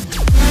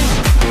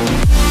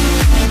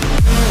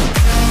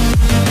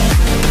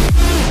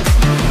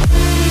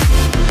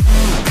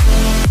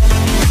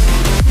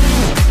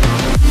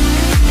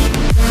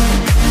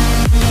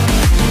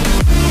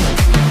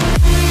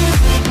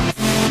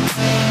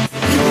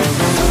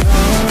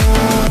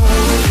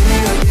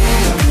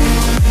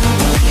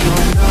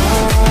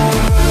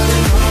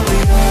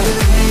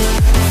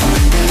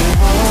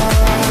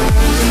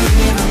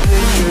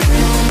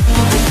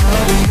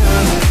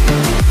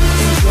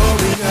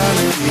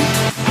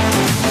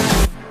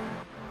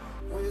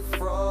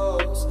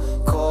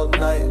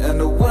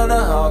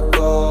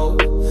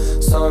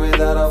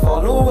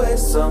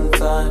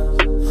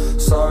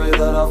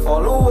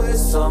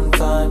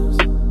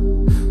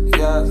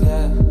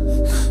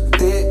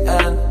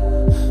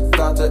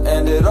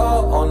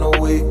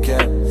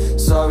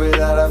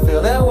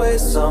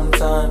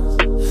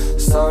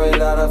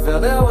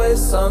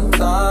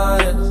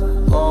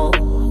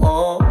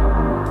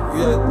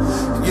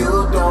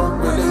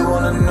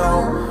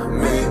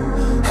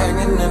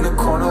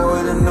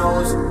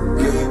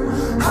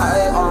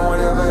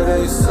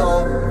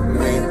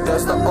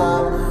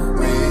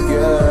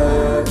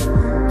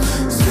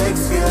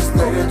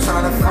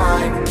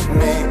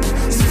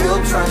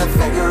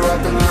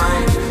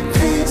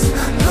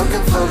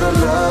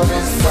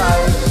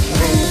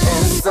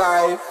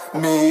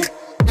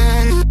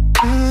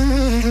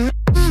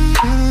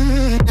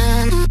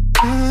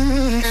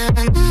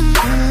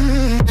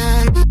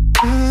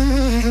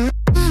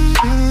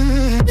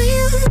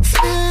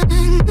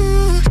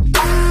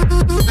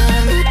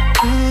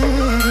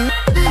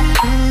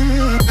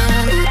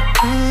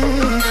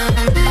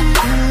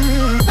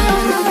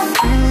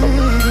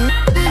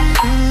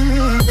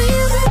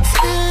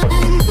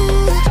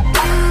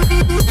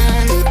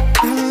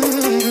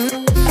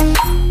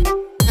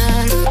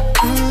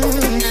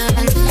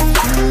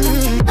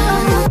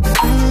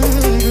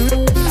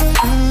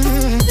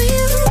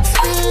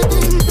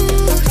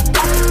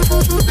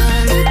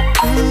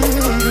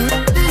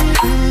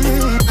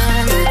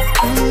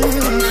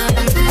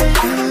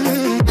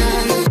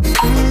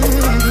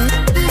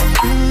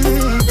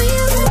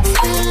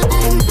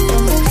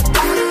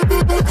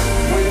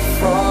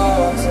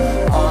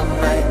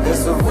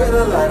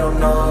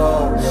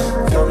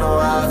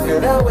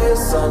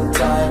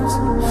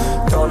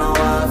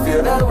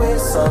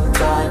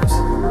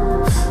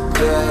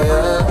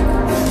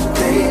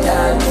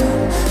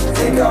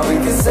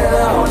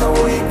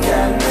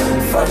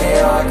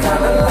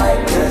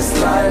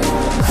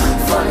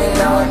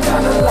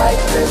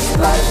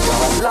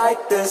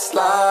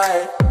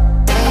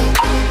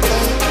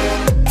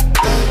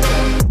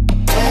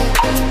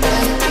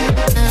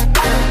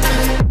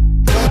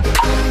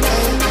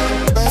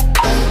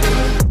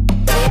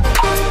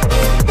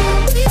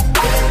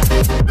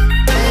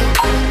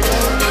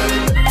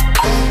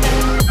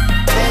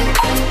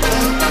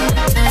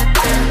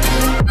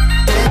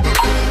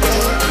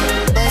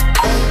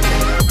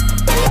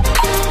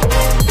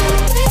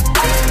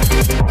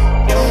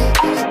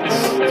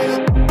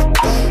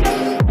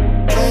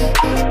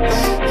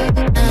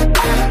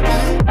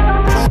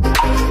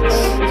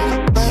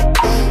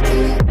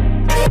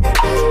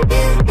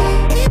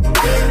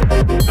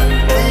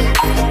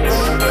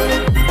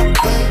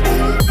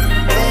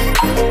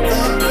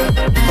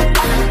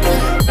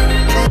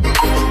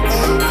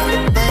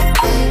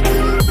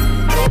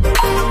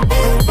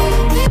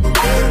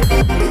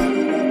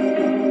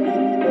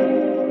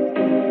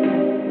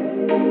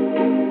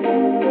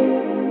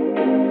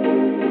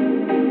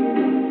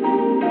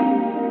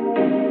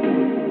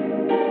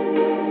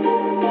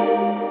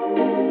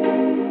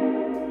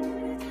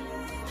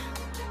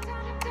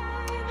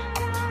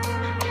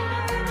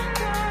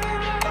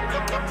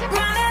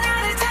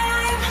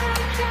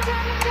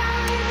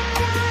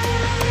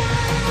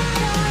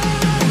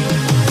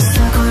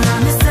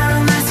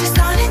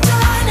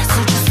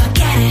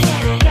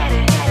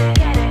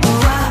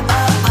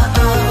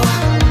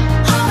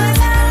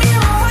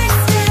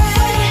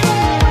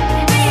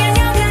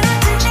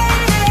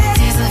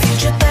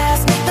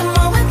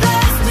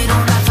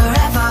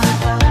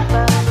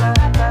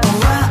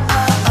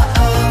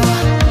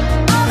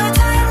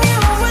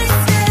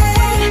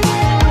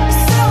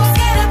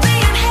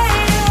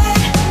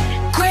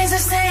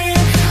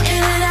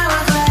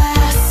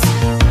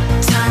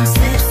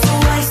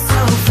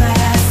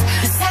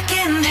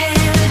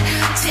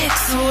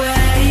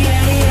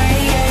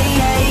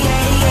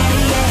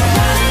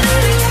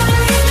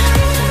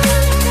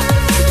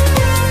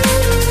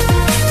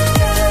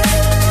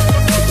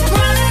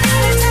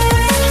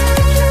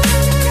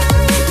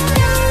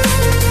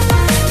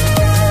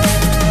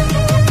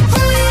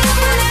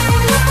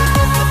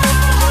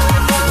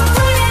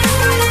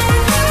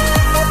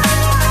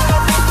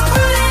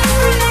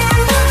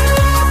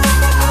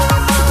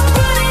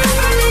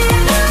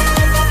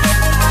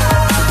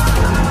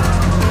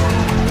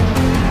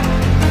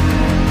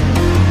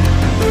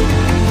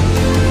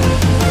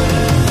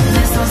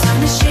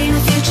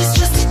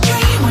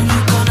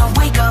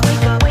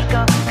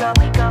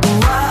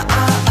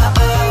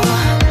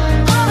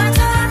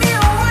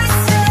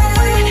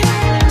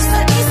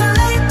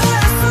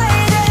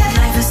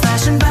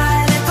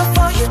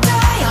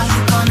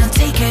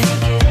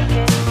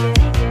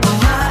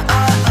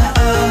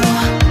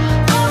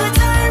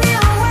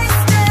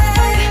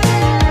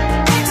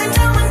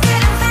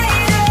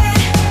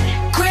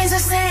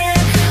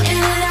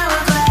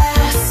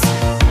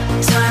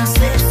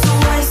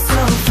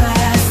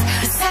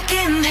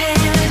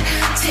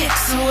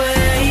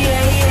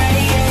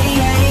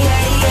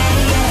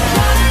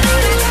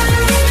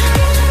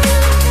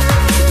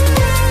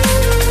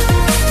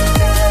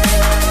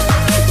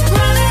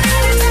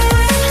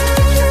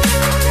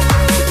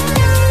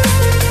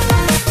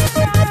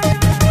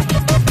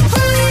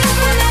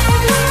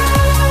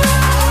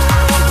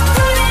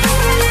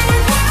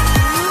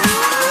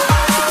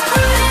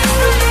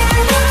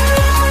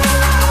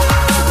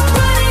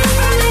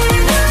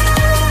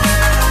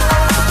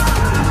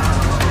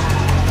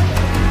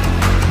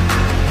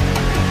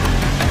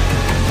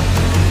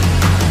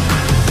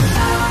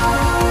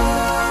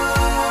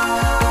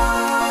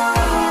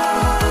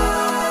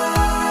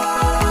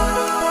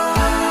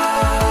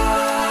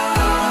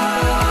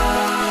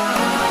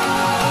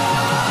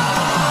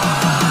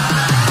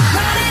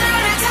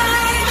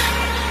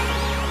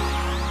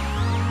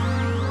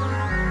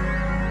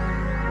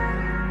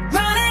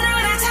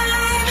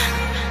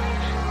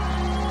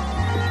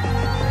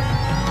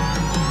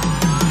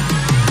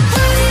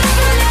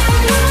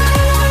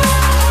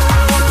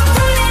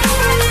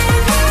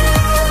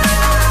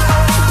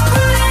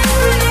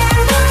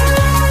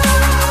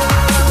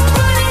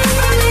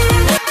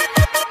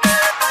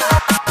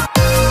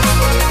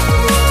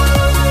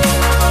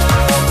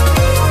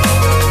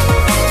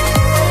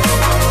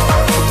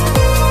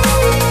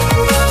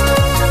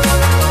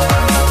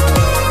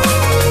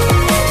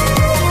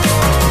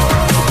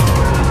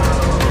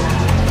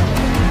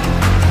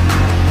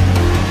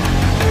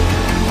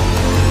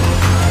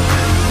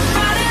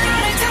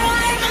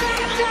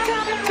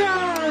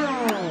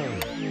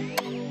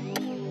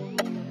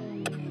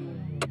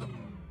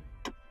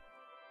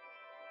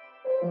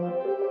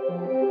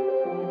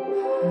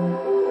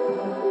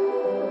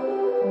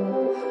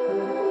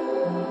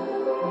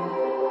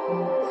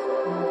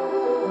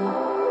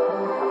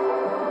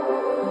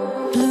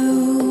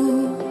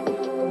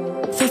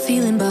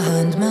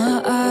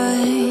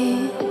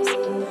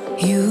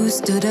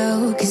 stood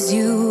out cause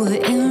you were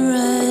in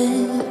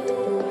red.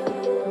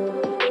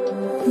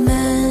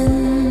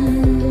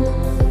 Men,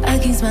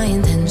 against my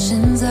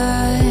intentions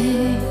I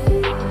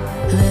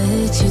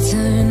let you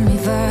turn me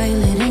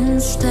violet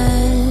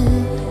instead.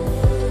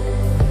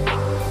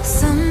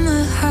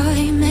 Summer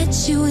high,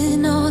 met you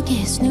in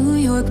August. New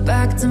York,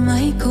 back to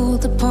my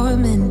cold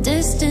apartment.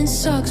 Distance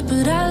sucks,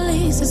 but at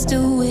least I'm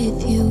still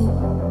with you.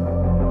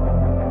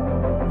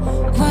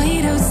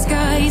 Whiteout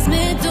skies,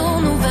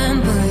 middle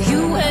November.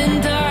 You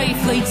and I,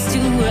 flights to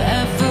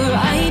wherever.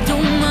 I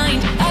don't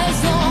mind,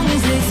 as long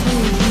as it's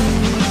with you.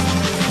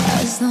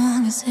 As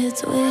long as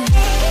it's with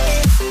you.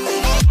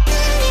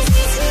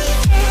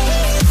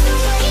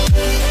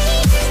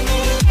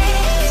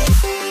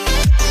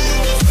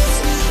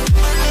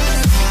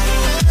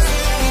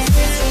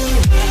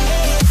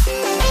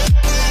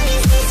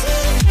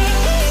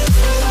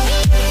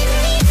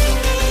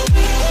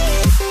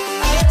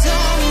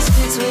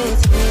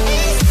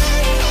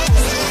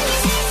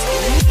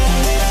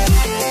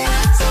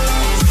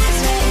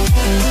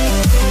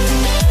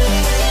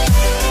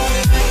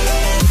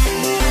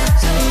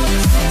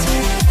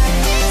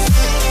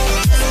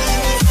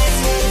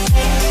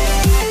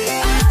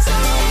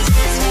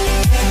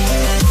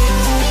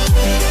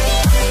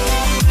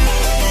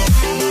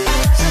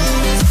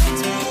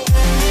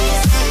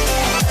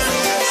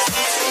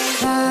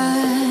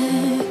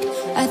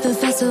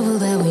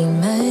 That we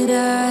met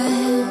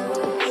at,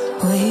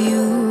 where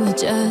you were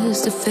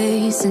just a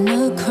face in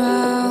a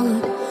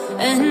crowd.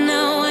 And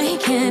now I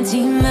can't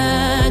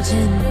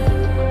imagine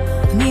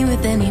me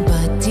with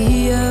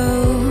anybody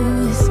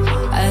else.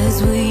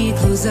 As we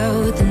close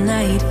out the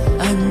night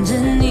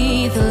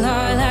underneath the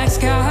lilac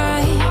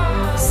sky.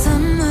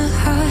 Summer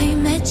high,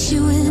 met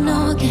you in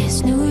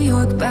August. New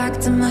York, back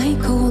to my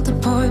cold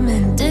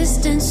apartment.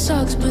 Distance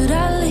sucks, but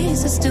at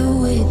least I'm still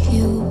with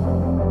you.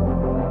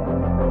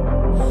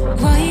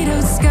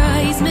 Whiteout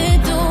skies,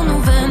 middle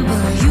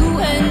November. You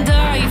and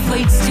I,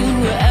 flights to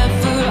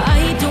wherever.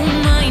 I don't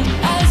mind,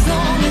 as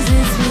long as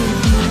it's with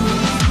you.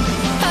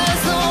 As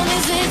long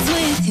as it's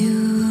with you.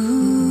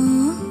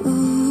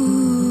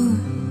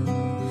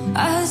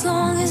 As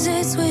long as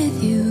it's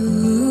with you.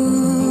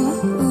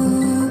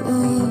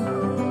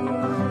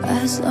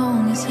 As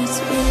long as it's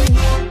with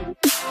you.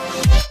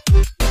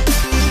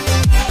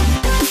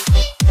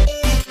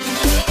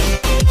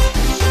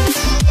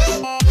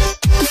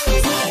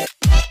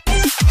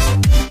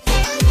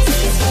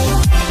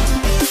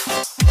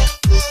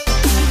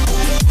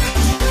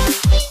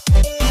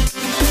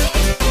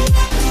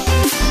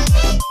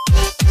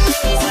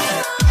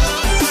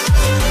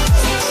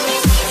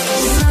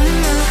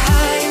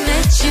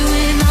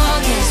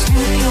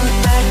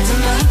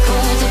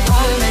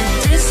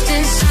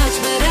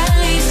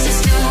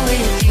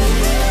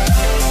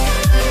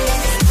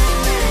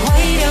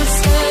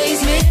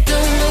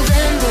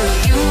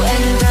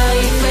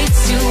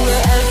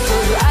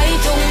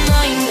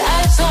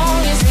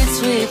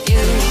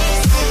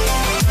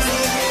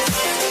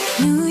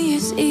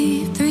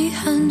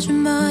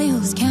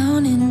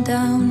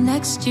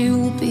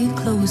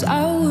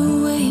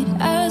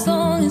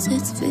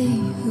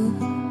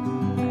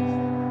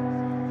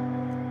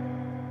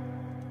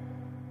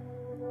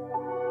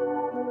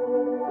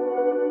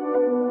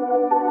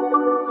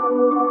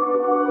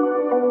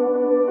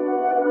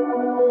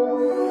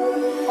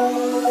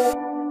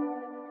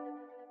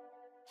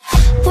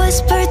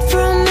 Whispered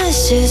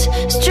promises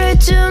straight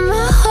to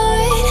my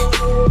heart.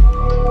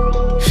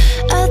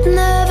 I'd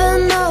never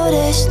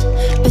noticed,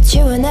 but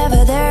you were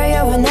never there,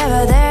 you were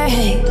never there.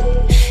 Hey,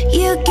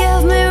 you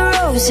gave me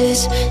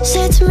roses,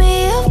 set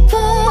me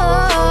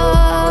apart.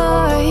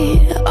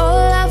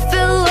 All I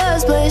feel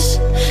was bliss,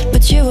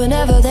 but you were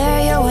never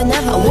there, you were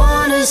never there. I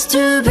want us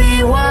to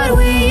be what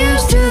we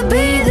used to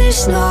be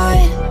this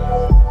night.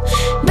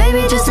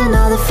 Baby, just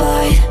another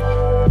fight,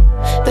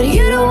 but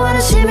you don't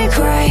wanna see me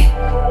cry.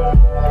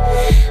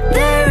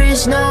 There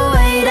is no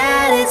way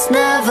that it's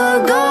never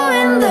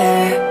going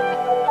there.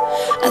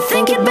 I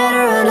think it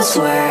better and I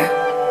swear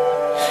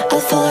I'll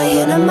follow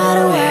you no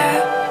matter where.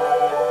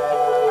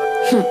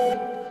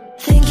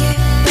 Think it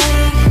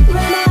better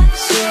when I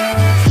swear.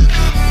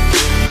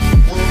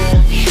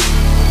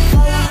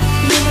 Follow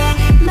you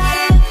no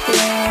matter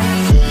where.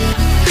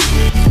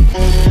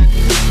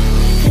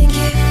 Think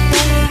it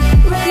better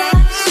when I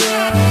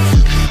swear.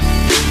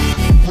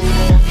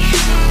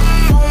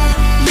 Follow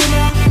you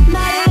no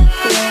matter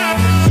where.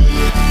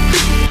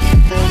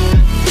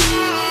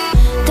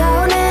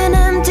 Down in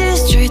empty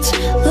streets,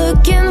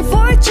 looking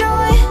for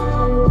joy.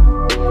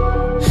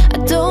 I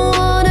don't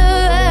wanna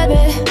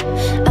admit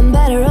I'm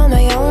better on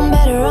my own,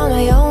 better on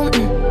my own.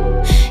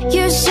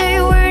 You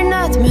say we're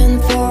not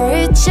meant for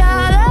each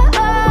other.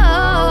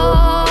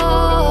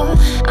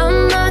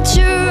 I'm not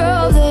sure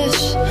of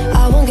this.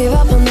 I won't give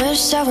up on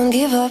this, I won't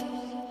give up.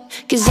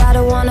 Cause I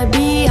don't wanna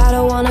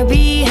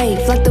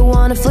behave like the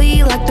one to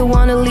flee, like the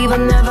one to leave. I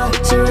never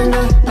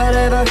surrender, but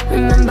ever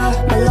remember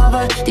my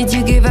lover. Did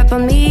you give up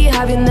on me?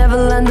 Have you never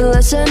learned a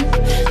lesson?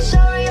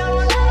 Sorry, I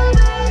will never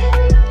be,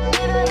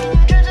 even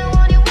if you're the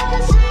one you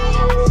wanna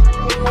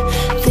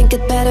see. Think I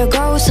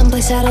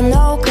someplace I don't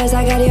know, cause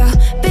I got your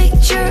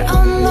picture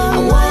on my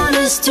mind. I want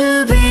us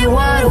to be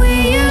what we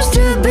used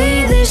to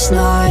be this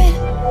night.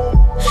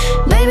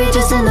 Maybe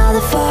just another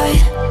fight,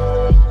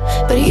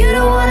 but you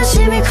don't wanna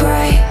see me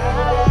cry.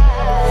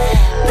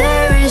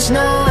 There is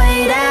no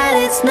way that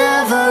it's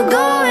never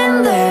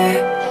going there.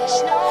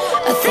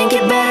 I think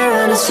it better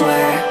and I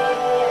swear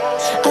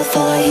I'll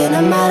follow you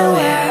no matter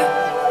where.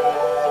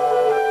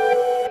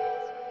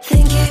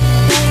 Think it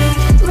better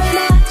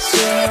and I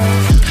swear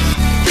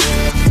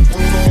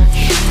follow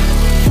you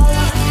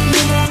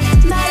no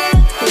matter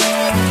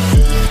where.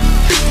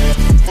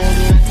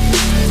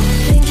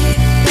 Think it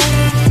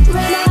better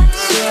and I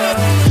swear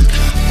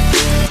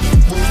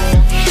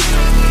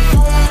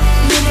follow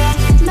you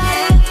no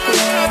matter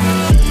where.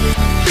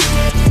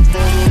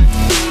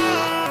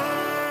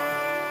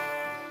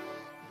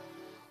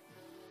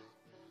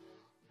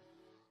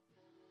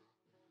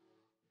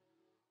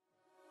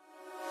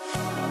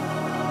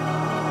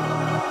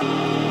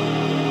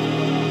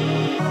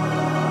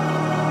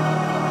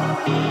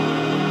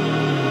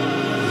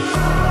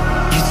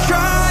 You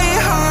try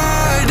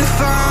hard to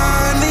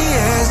find the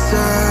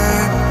answer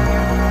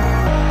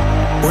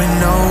when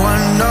no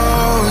one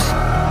knows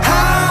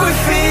how it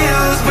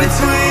feels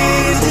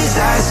between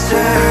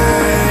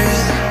disasters.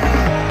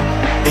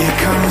 It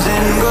comes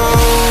and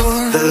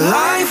goes. The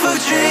light